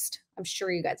 and trust. I'm sure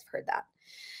you guys have heard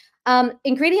that.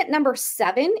 Ingredient number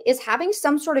 7 is having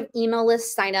some sort of email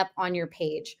list sign up on your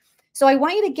page. So I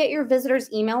want you to get your visitors'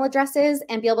 email addresses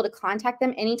and be able to contact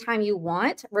them anytime you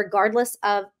want, regardless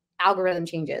of algorithm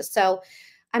changes. So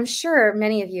I'm sure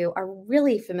many of you are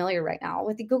really familiar right now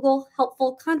with the Google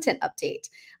Helpful Content Update.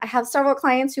 I have several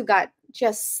clients who got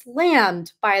just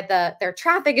slammed by their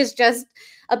traffic is just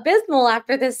abysmal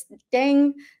after this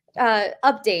dang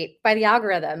update by the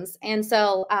algorithms. And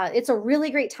so it's a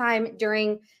really great time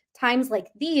during times like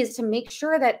these to make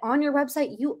sure that on your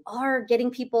website, you are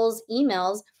getting people's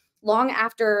emails long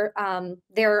after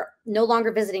they're no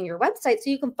longer visiting your website, so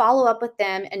you can follow up with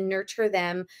them and nurture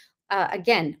them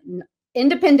again,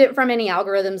 independent from any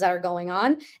algorithms that are going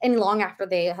on, and long after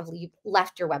they have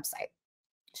left your website.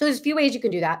 So there's a few ways you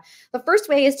can do that. The first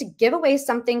way is to give away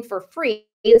something for free.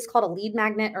 It's called a lead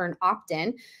magnet or an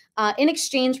opt-in in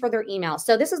exchange for their email.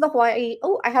 So this is the Hawaii.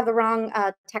 Oh, I have the wrong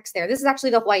text there. This is actually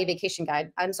the Hawaii Vacation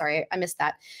Guide. I'm sorry, I missed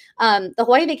that. The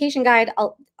Hawaii Vacation Guide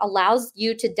allows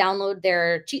you to download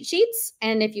their cheat sheets.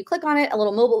 And if you click on it, a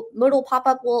little modal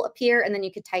pop-up will appear, and then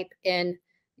you could type in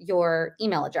your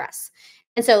email address.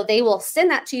 And so they will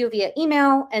send that to you via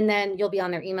email, and then you'll be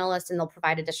on their email list, and they'll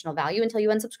provide additional value until you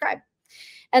unsubscribe.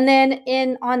 And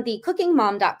then on the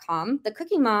cookingmom.com, the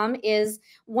Cooking Mom is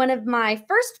one of my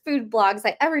first food blogs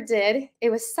I ever did. It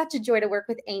was such a joy to work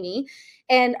with Amy.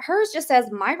 And hers just says,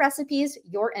 my recipes,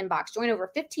 your inbox. Join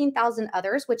over 15,000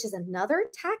 others, which is another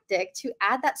tactic to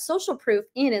add that social proof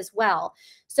in as well.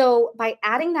 So by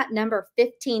adding that number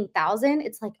 15,000,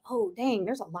 it's like, oh, dang,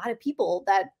 there's a lot of people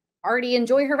that already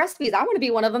enjoy her recipes. I want to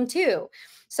be one of them too.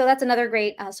 So that's another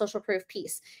great social proof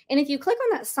piece. And if you click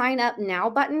on that sign up now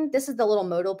button, this is the little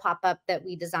modal pop-up that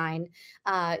we designed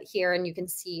here, and you can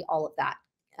see all of that.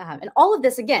 And all of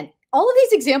this, again, all of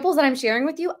these examples that I'm sharing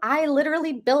with you, I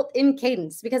literally built in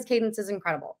Kadence because Kadence is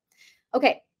incredible.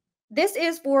 Okay, this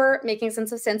is for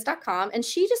makingsenseofsense.com, and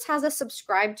she just has us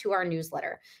subscribe to our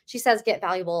newsletter. She says, get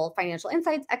valuable financial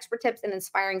insights, expert tips, and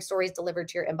inspiring stories delivered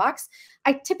to your inbox.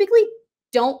 I typically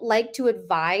don't like to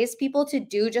advise people to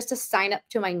do just to sign up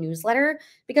to my newsletter,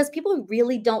 because people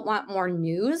really don't want more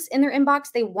news in their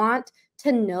inbox. They want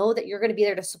to know that you're going to be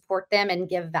there to support them and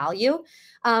give value.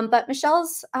 But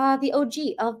Michelle's the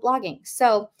OG of blogging,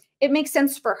 so it makes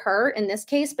sense for her in this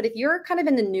case. But if you're kind of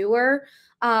in the newer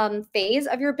phase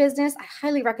of your business, I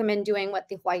highly recommend doing what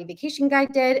the Hawaii Vacation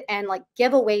Guide did and like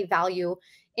give away value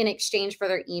in exchange for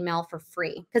their email for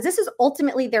free, because this is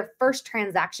ultimately their first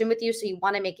transaction with you. So you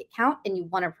want to make it count and you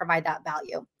want to provide that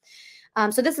value.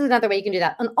 So this is another way you can do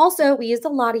that. And also we used a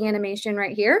Lottie animation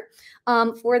right here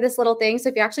for this little thing. So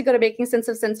if you actually go to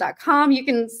makingsenseofsense.com, you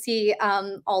can see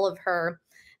all of her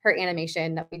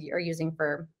animation that we are using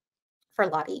for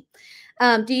Lottie.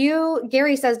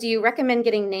 Gary says, do you recommend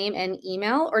getting name and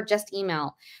email or just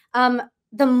email?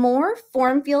 The more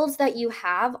form fields that you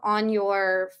have on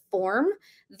your form,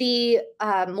 the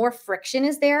more friction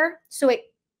is there. So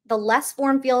the less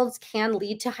form fields can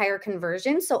lead to higher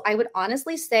conversion. So I would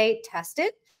honestly say test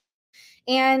it.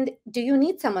 And do you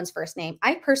need someone's first name?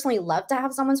 I personally love to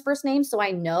have someone's first name, so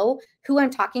I know who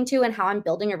I'm talking to and how I'm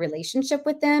building a relationship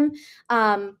with them,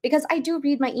 because I do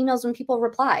read my emails when people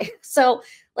reply. So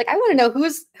like, I want to know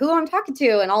who I'm talking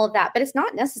to and all of that, but it's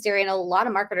not necessary. And a lot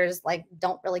of marketers like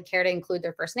don't really care to include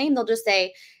their first name. They'll just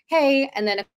say, hey, and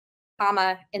then a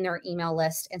comma in their email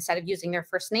list instead of using their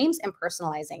first names and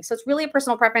personalizing. So it's really a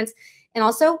personal preference, and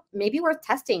also maybe worth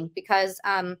testing, because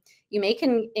you may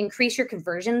can increase your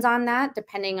conversions on that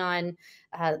depending on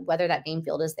whether that name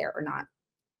field is there or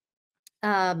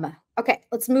not. Okay,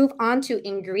 let's move on to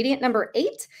ingredient number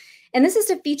 8. And this is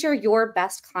to feature your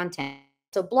best content.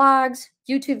 So blogs,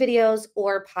 YouTube videos,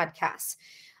 or podcasts.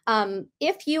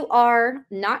 If you are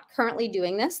not currently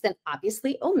doing this, then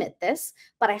obviously omit this,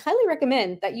 but I highly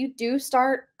recommend that you do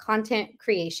start content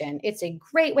creation. It's a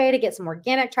great way to get some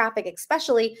organic traffic,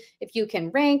 especially if you can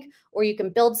rank or you can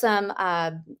build some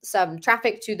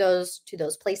traffic to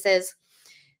those places.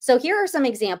 So here are some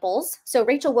examples. So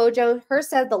Rachel Wojo, hers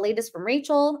says the latest from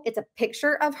Rachel. It's a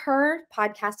picture of her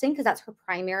podcasting because that's her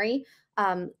primary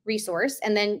resource.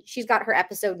 And then she's got her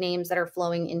episode names that are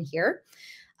flowing in here.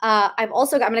 I'm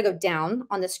going to go down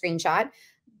on the screenshot.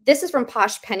 This is from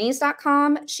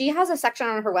poshpennies.com. She has a section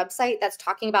on her website that's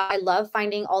talking about, I love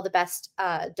finding all the best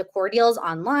decor deals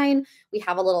online. We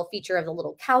have a little feature of the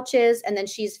little couches, and then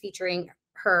she's featuring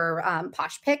her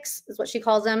posh picks is what she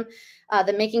calls them.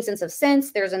 The making sense of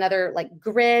sense. There's another like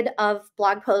grid of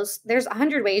blog posts. There's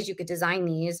 100 ways you could design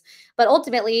these, but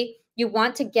ultimately you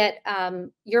want to get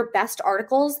your best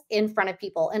articles in front of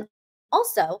people. And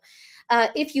also,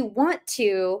 if you want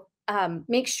to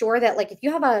make sure that, like, if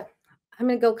you have I'm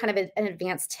going to go kind of an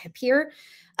advanced tip here.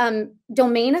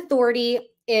 Domain authority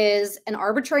is an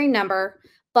arbitrary number,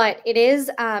 but it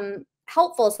is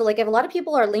helpful. So like if a lot of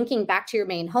people are linking back to your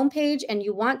main homepage and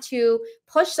you want to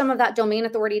push some of that domain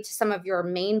authority to some of your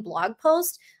main blog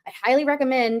posts, I highly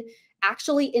recommend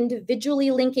actually individually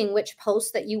linking which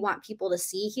posts that you want people to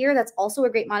see here. That's also a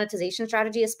great monetization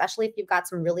strategy, especially if you've got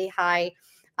some really high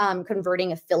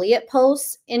converting affiliate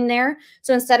posts in there.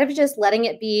 So instead of just letting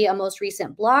it be a most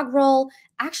recent blog roll,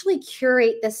 actually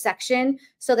curate this section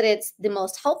so that it's the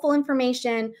most helpful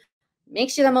information,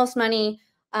 makes you the most money,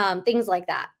 things like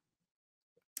that.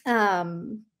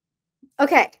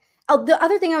 Okay. Oh, the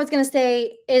other thing I was going to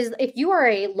say is if you are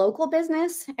a local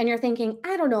business and you're thinking,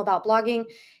 I don't know about blogging,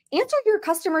 answer your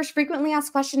customers frequently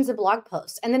asked questions in blog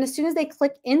posts. And then as soon as they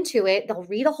click into it, they'll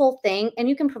read a whole thing and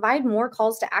you can provide more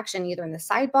calls to action either in the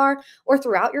sidebar or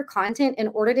throughout your content in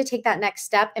order to take that next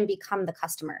step and become the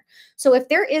customer. So if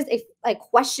there is a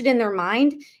question in their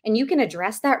mind and you can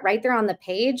address that right there on the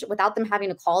page without them having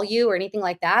to call you or anything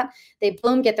like that, they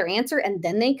boom, get their answer and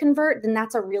then they convert, then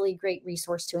that's a really great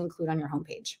resource to include on your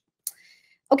homepage.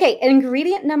 Okay,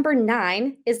 ingredient number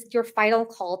 9 is your final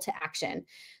call to action.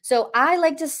 So I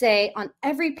like to say on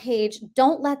every page,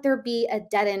 don't let there be a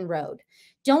dead end road.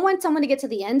 Don't want someone to get to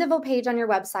the end of a page on your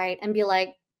website and be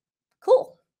like,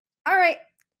 cool, all right,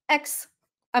 X,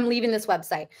 I'm leaving this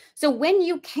website. So when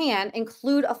you can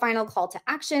include a final call to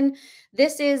action,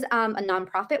 this is a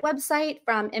nonprofit website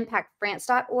from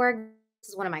impactfrance.org. This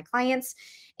is one of my clients.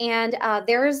 And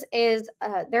there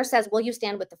says, will you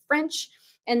stand with the French?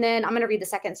 And then I'm going to read the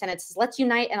second sentence. It says, let's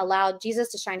unite and allow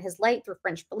Jesus to shine his light through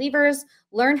French believers.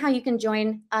 Learn how you can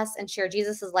join us and share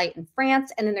Jesus's light in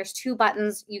France. And then there's 2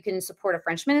 buttons. You can support a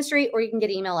French ministry or you can get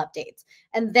email updates.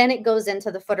 And then it goes into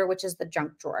the footer, which is the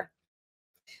junk drawer.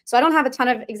 So I don't have a ton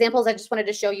of examples. I just wanted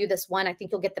to show you this one. I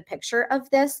think you'll get the picture of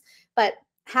this, but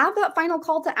have that final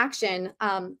call to action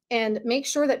and make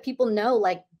sure that people know,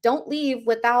 like, don't leave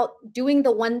without doing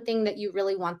the one thing that you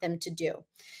really want them to do.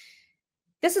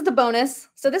 This is the bonus.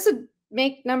 So this would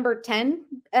make number 10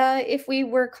 if we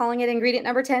were calling it ingredient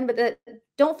number 10, but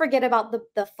don't forget about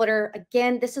the footer.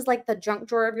 Again, this is like the junk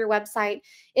drawer of your website.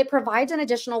 It provides an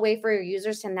additional way for your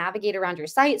users to navigate around your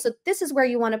site. So this is where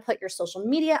you want to put your social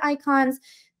media icons.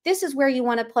 This is where you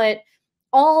want to put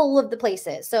all of the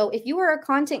places. So if you are a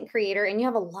content creator and you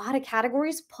have a lot of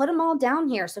categories, put them all down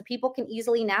here so people can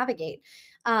easily navigate.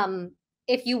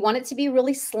 If you want it to be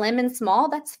really slim and small,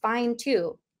 that's fine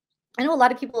too. I know a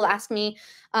lot of people ask me,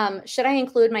 should I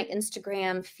include my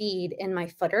Instagram feed in my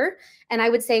footer? And I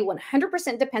would say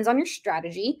 100% depends on your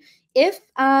strategy. If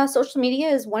social media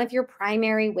is one of your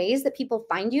primary ways that people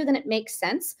find you, then it makes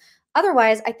sense.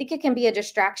 Otherwise, I think it can be a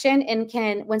distraction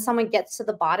and when someone gets to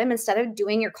the bottom, instead of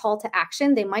doing your call to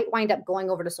action, they might wind up going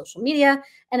over to social media.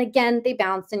 And again, they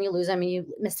bounce and you lose them and you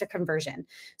miss a conversion.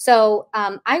 So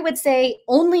I would say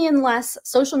only unless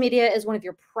social media is one of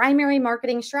your primary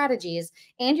marketing strategies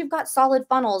and you've got solid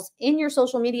funnels in your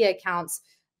social media accounts,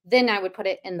 then I would put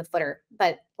it in the footer.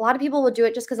 But a lot of people will do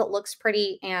it just because it looks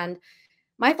pretty. And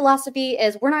my philosophy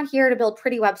is we're not here to build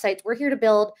pretty websites. We're here to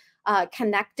build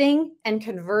connecting and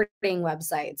converting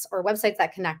websites, or websites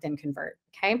that connect and convert.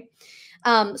 Okay.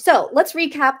 So let's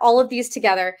recap all of these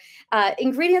together.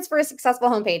 Ingredients for a successful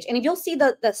homepage. And if you'll see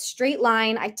the straight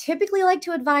line, I typically like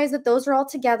to advise that those are all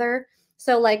together.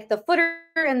 So like the footer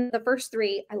and the first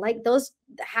 3, I like those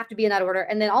have to be in that order.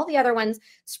 And then all the other ones,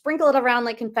 sprinkle it around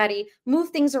like confetti,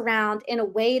 move things around in a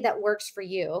way that works for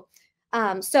you.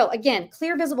 So again,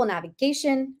 clear, visible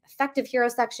navigation, effective hero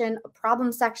section, a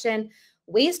problem section,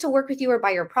 ways to work with you or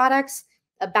buy your products,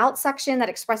 about section that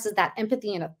expresses that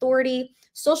empathy and authority,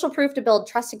 social proof to build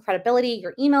trust and credibility,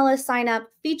 your email list sign up,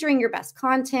 featuring your best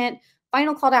content,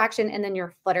 final call to action, and then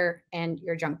your footer and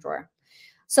your junk drawer.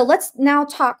 So let's now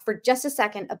talk for just a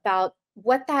second about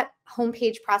what that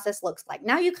homepage process looks like.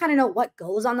 Now you kind of know what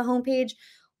goes on the homepage.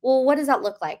 Well, what does that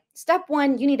look like? Step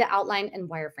one, you need to outline and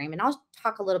wireframe. And I'll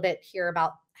talk a little bit here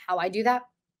about how I do that.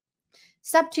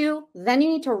 Step two, then you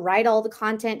need to write all the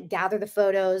content, gather the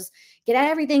photos, get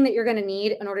everything that you're going to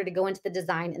need in order to go into the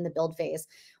design and the build phase.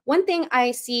 One thing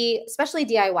I see, especially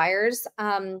DIYers,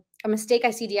 a mistake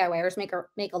I see DIYers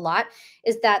make a lot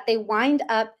is that they wind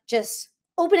up just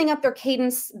opening up their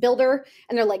Kadence builder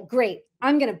and they're like, great,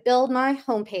 I'm going to build my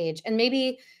homepage. And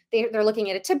maybe they're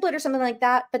looking at a template or something like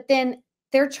that, but then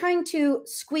they're trying to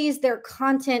squeeze their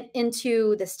content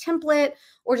into this template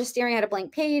or just staring at a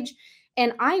blank page.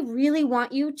 And I really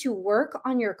want you to work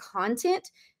on your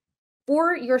content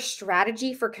for your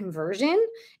strategy for conversion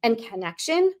and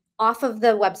connection off of the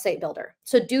website builder.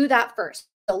 So do that first.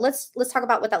 So let's talk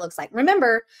about what that looks like.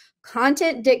 Remember,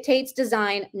 content dictates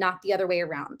design, not the other way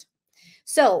around.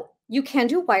 So you can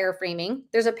do wireframing.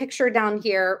 There's a picture down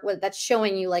here that's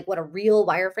showing you like what a real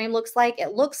wireframe looks like.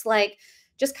 It looks like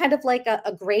just kind of like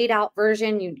a grayed out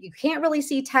version. You can't really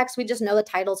see text. We just know the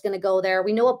title's going to go there.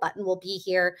 We know a button will be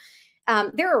here.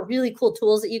 There are really cool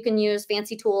tools that you can use,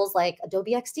 fancy tools like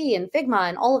Adobe XD and Figma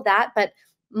and all of that. But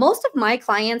most of my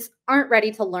clients aren't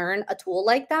ready to learn a tool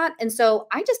like that. And so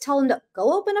I just tell them to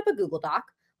go open up a Google Doc,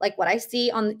 like what you see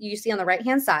on the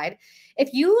right-hand side.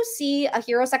 If you see a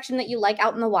hero section that you like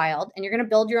out in the wild and you're going to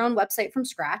build your own website from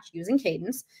scratch using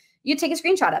Kadence, you take a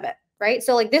screenshot of it, right?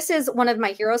 So like this is one of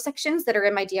my hero sections that are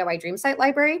in my DIY Dream Site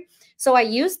library. So I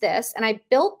use this and I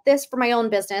built this for my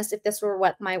own business if this were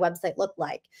what my website looked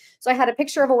like. So I had a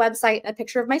picture of a website and a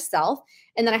picture of myself,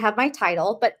 and then I have my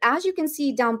title. But as you can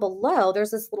see down below,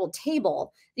 there's this little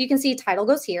table. You can see title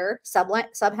goes here,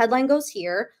 subheadline goes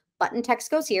here, button text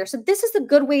goes here. So this is a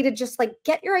good way to just like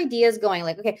get your ideas going.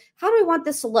 Like, okay, how do I want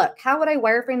this to look? How would I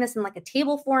wireframe this in like a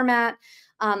table format?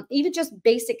 Even just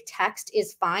basic text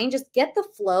is fine. Just get the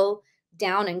flow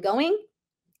down and going.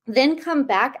 Then come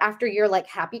back after you're like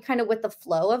happy kind of with the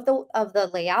flow of the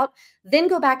layout. Then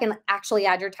go back and actually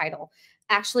add your title,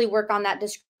 actually work on that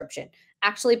description,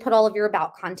 actually put all of your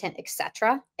about content,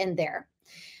 etc. in there.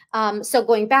 So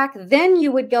going back, then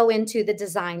you would go into the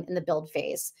design and the build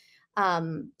phase.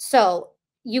 So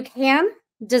you can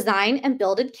design and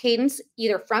build a Kadence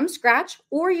either from scratch,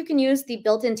 or you can use the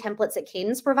built-in templates that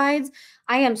Kadence provides.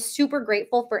 I am super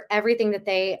grateful for everything that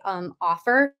they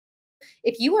offer.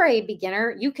 If you are a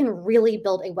beginner, you can really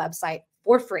build a website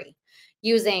for free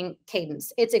using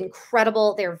Kadence. It's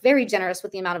incredible. They're very generous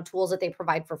with the amount of tools that they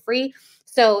provide for free.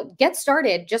 So get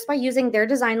started just by using their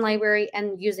design library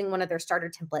and using one of their starter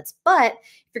templates. But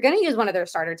if you're going to use one of their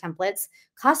starter templates,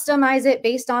 customize it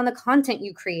based on the content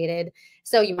you created.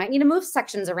 So you might need to move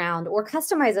sections around or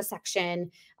customize a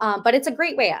section. But it's a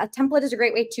great way. A template is a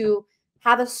great way to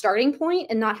have a starting point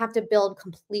and not have to build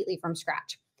completely from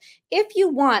scratch. If you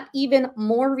want even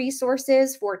more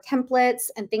resources for templates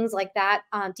and things like that,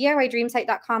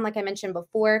 DIYdreamsite.com, like I mentioned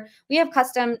before, we have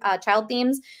custom child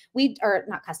themes. We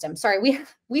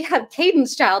have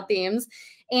Kadence child themes,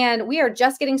 and we are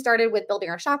just getting started with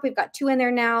building our shop. We've got 2 in there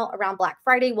now. Around Black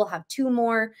Friday, we'll have 2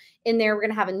 more in there. We're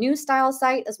going to have a new style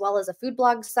site as well as a food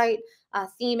blog site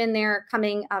theme in there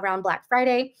coming around Black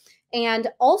Friday. And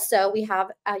also we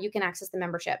have, you can access the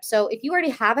membership. So if you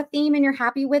already have a theme and you're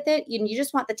happy with it, you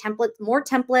just want the templates, more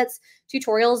templates,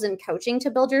 tutorials, and coaching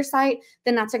to build your site,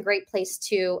 then that's a great place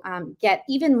to get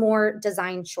even more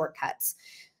design shortcuts.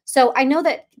 So I know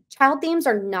that child themes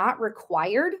are not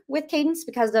required with Kadence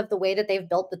because of the way that they've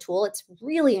built the tool. It's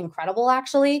really incredible,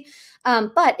 actually.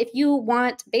 But if you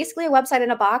want basically a website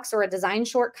in a box or a design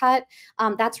shortcut,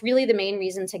 that's really the main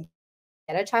reason to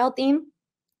get a child theme.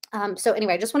 So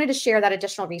anyway, I just wanted to share that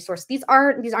additional resource. These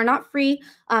are not free.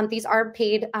 These are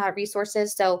paid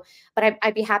resources. So, but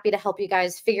I'd be happy to help you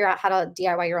guys figure out how to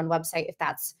DIY your own website if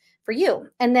that's for you.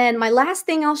 And then my last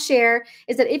thing I'll share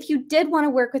is that if you did want to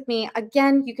work with me,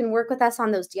 again, you can work with us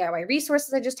on those DIY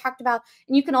resources I just talked about.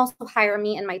 And you can also hire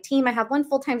me and my team. I have 1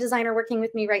 full-time designer working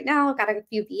with me right now. I've got a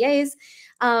few VAs.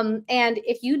 And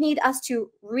if you need us to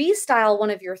restyle one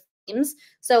of your themes.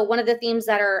 So one of the themes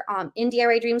that are in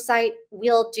DIY Dream Site,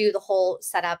 we'll do the whole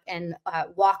setup and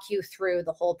walk you through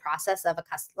the whole process of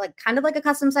kind of like a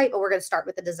custom site, but we're going to start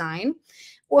with the design.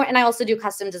 And I also do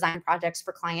custom design projects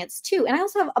for clients too. And I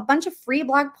also have a bunch of free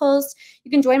blog posts.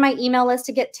 You can join my email list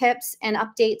to get tips and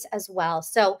updates as well.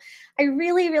 So I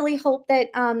really, really hope that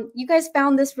you guys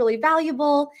found this really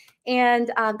valuable.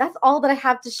 And that's all that I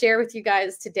have to share with you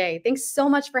guys today. Thanks so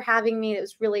much for having me. It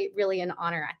was really, really an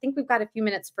honor. I think we've got a few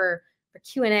minutes for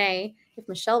Q&A if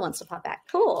Michelle wants to pop back.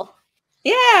 Cool.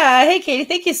 Yeah. Hey, Katie,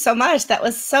 thank you so much. That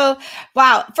was so,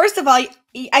 wow. First of all,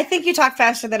 I think you talk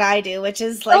faster than I do, which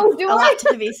is like a lot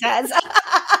to be said.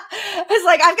 It's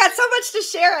like, I've got so much to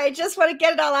share. I just want to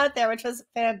get it all out there, which was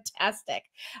fantastic.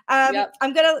 Yep.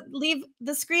 I'm going to leave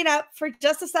the screen up for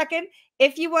just a second.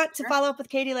 If you want to follow up with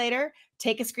Katie later,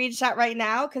 take a screenshot right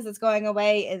now because it's going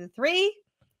away in 3,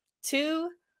 2,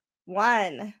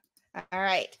 1. All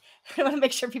right. I want to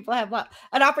make sure people have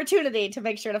an opportunity to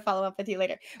make sure to follow up with you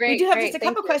later. Great, we do have just a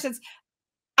couple questions.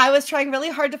 I was trying really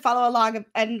hard to follow along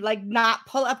and like not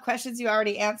pull up questions you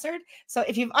already answered. So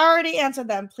if you've already answered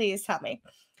them, please help me.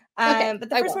 Okay, but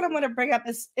the first one I want to bring up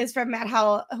is from Matt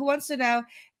Howell, who wants to know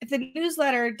if the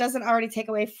newsletter doesn't already take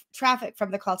away traffic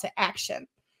from the call to action.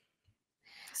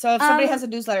 So if somebody has a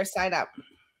newsletter, sign up.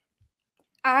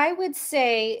 I would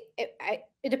say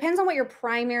it depends on what your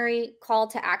primary call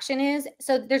to action is.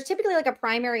 So there's typically like a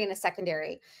primary and a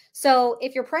secondary. So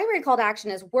if your primary call to action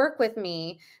is work with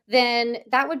me, then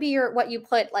that would be what you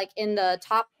put like in the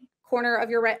top corner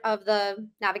of the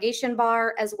navigation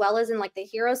bar, as well as in like the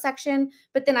hero section.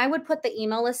 But then I would put the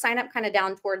email list sign up kind of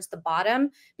down towards the bottom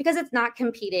because it's not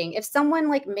competing. If someone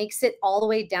like makes it all the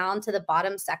way down to the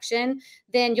bottom section,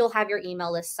 then you'll have your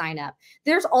email list sign up.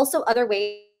 There's also other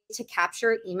ways to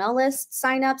capture email list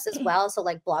signups as well. So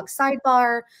like blog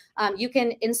sidebar, you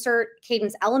can insert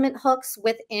Kadence element hooks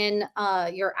within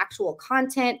your actual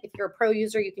content. If you're a pro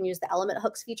user, you can use the element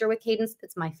hooks feature with Kadence.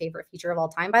 It's my favorite feature of all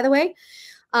time, by the way.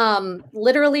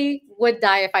 Literally would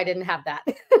die if I didn't have that.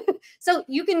 So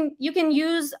you can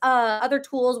use other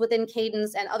tools within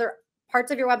Kadence and other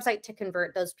parts of your website to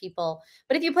convert those people.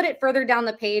 But if you put it further down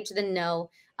the page, then no,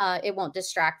 it won't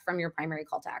distract from your primary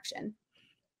call to action.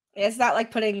 It's not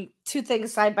like putting two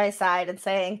things side by side and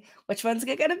saying, which one's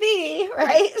it going to be,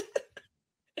 right?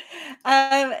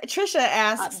 Trisha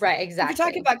asks, right,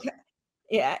 exactly.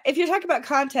 If you're talking about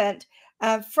content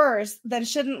first, then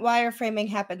shouldn't wireframing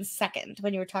happen second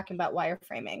when you were talking about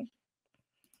wireframing?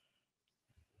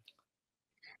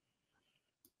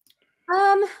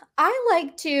 I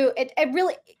like to,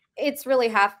 it's really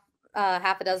half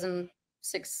a dozen,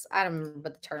 6, I don't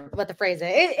remember what the phrase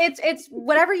is. It's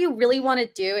whatever you really want to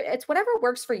do. It's whatever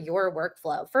works for your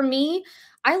workflow. For me,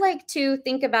 I like to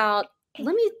think about,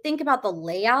 let me think about the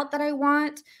layout that I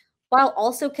want while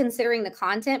also considering the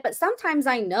content. But sometimes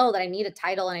I know that I need a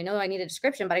title and I know I need a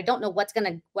description, but I don't know what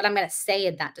I'm going to say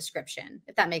in that description,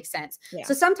 if that makes sense. Yeah.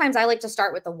 So sometimes I like to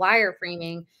start with the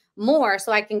wireframing more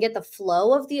so I can get the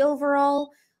flow of the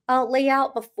overall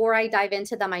layout before I dive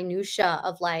into the minutia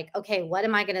of like, okay, what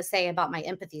am I going to say about my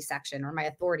empathy section or my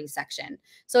authority section?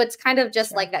 So it's kind of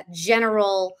just like that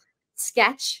general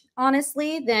sketch,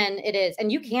 honestly, than it is.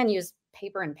 And you can use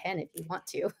paper and pen if you want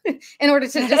to in order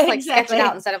to just like sketch it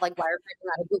out instead of like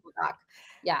wireframing out of Google Doc.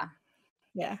 Yeah.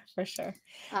 Yeah, for sure.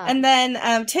 And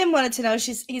then Tim wanted to know,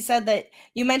 he said that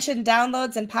you mentioned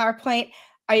downloads and PowerPoint.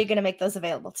 Are you going to make those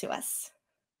available to us?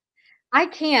 I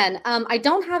can. I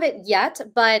don't have it yet,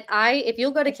 but if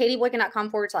you'll go to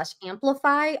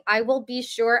katyboykin.com/amplify, I will be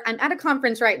sure. I'm at a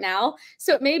conference right now,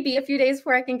 so it may be a few days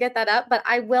before I can get that up, but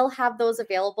I will have those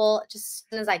available just as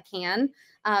soon as I can.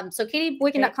 So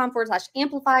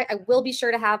katyboykin.com/amplify. I will be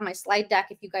sure to have my slide deck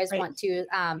if you guys want to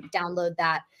download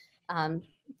that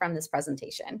from this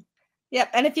presentation.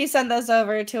 Yep. And if you send those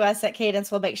over to us at Kadence,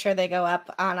 we'll make sure they go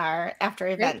up on our after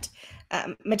event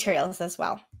materials as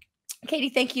well. Katy,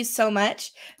 thank you so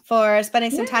much for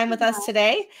spending some time with us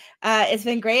today. It's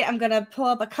been great. I'm going to pull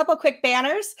up a couple quick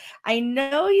banners. I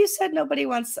know you said nobody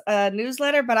wants a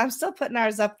newsletter, but I'm still putting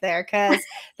ours up there because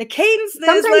the Kadence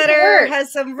newsletter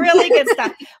has some really good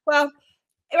stuff. Well,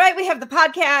 right, we have the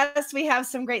podcast. We have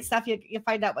some great stuff. You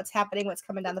find out what's happening, what's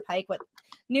coming down the pike, what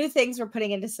new things we're putting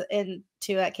into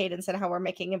Kadence and how we're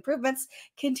making improvements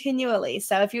continually.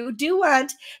 So if you do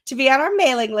want to be on our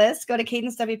mailing list, go to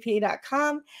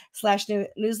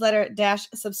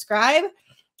kadencewp.com/newsletter-subscribe.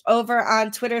 Over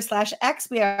on Twitter/X,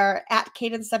 we are at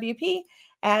KadenceWP,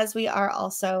 as we are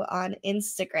also on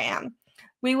Instagram.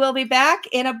 We will be back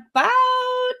in about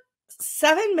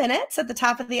 7 minutes at the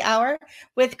top of the hour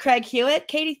with Craig Hewitt.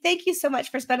 Katy, thank you so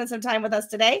much for spending some time with us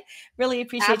today. Really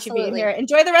appreciate you being here.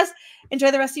 Enjoy the rest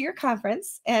of your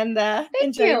conference and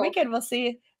enjoy your weekend. We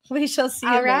shall see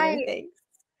you later. Thanks.